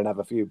down there and have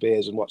a few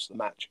beers and watch the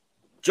match.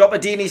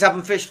 Jopadini's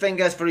having fish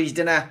fingers for his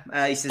dinner.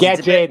 He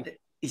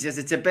says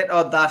it's a bit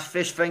odd that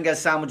fish fingers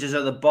sandwiches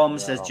are the bomb,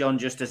 says John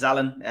Justice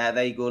Allen.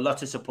 There you go.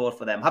 Lots of support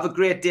for them. Have a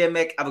great day,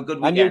 Mick. Have a good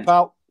weekend. And you,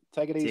 pal.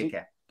 Take it easy. Take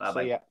care.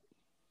 Bye-bye. See ya.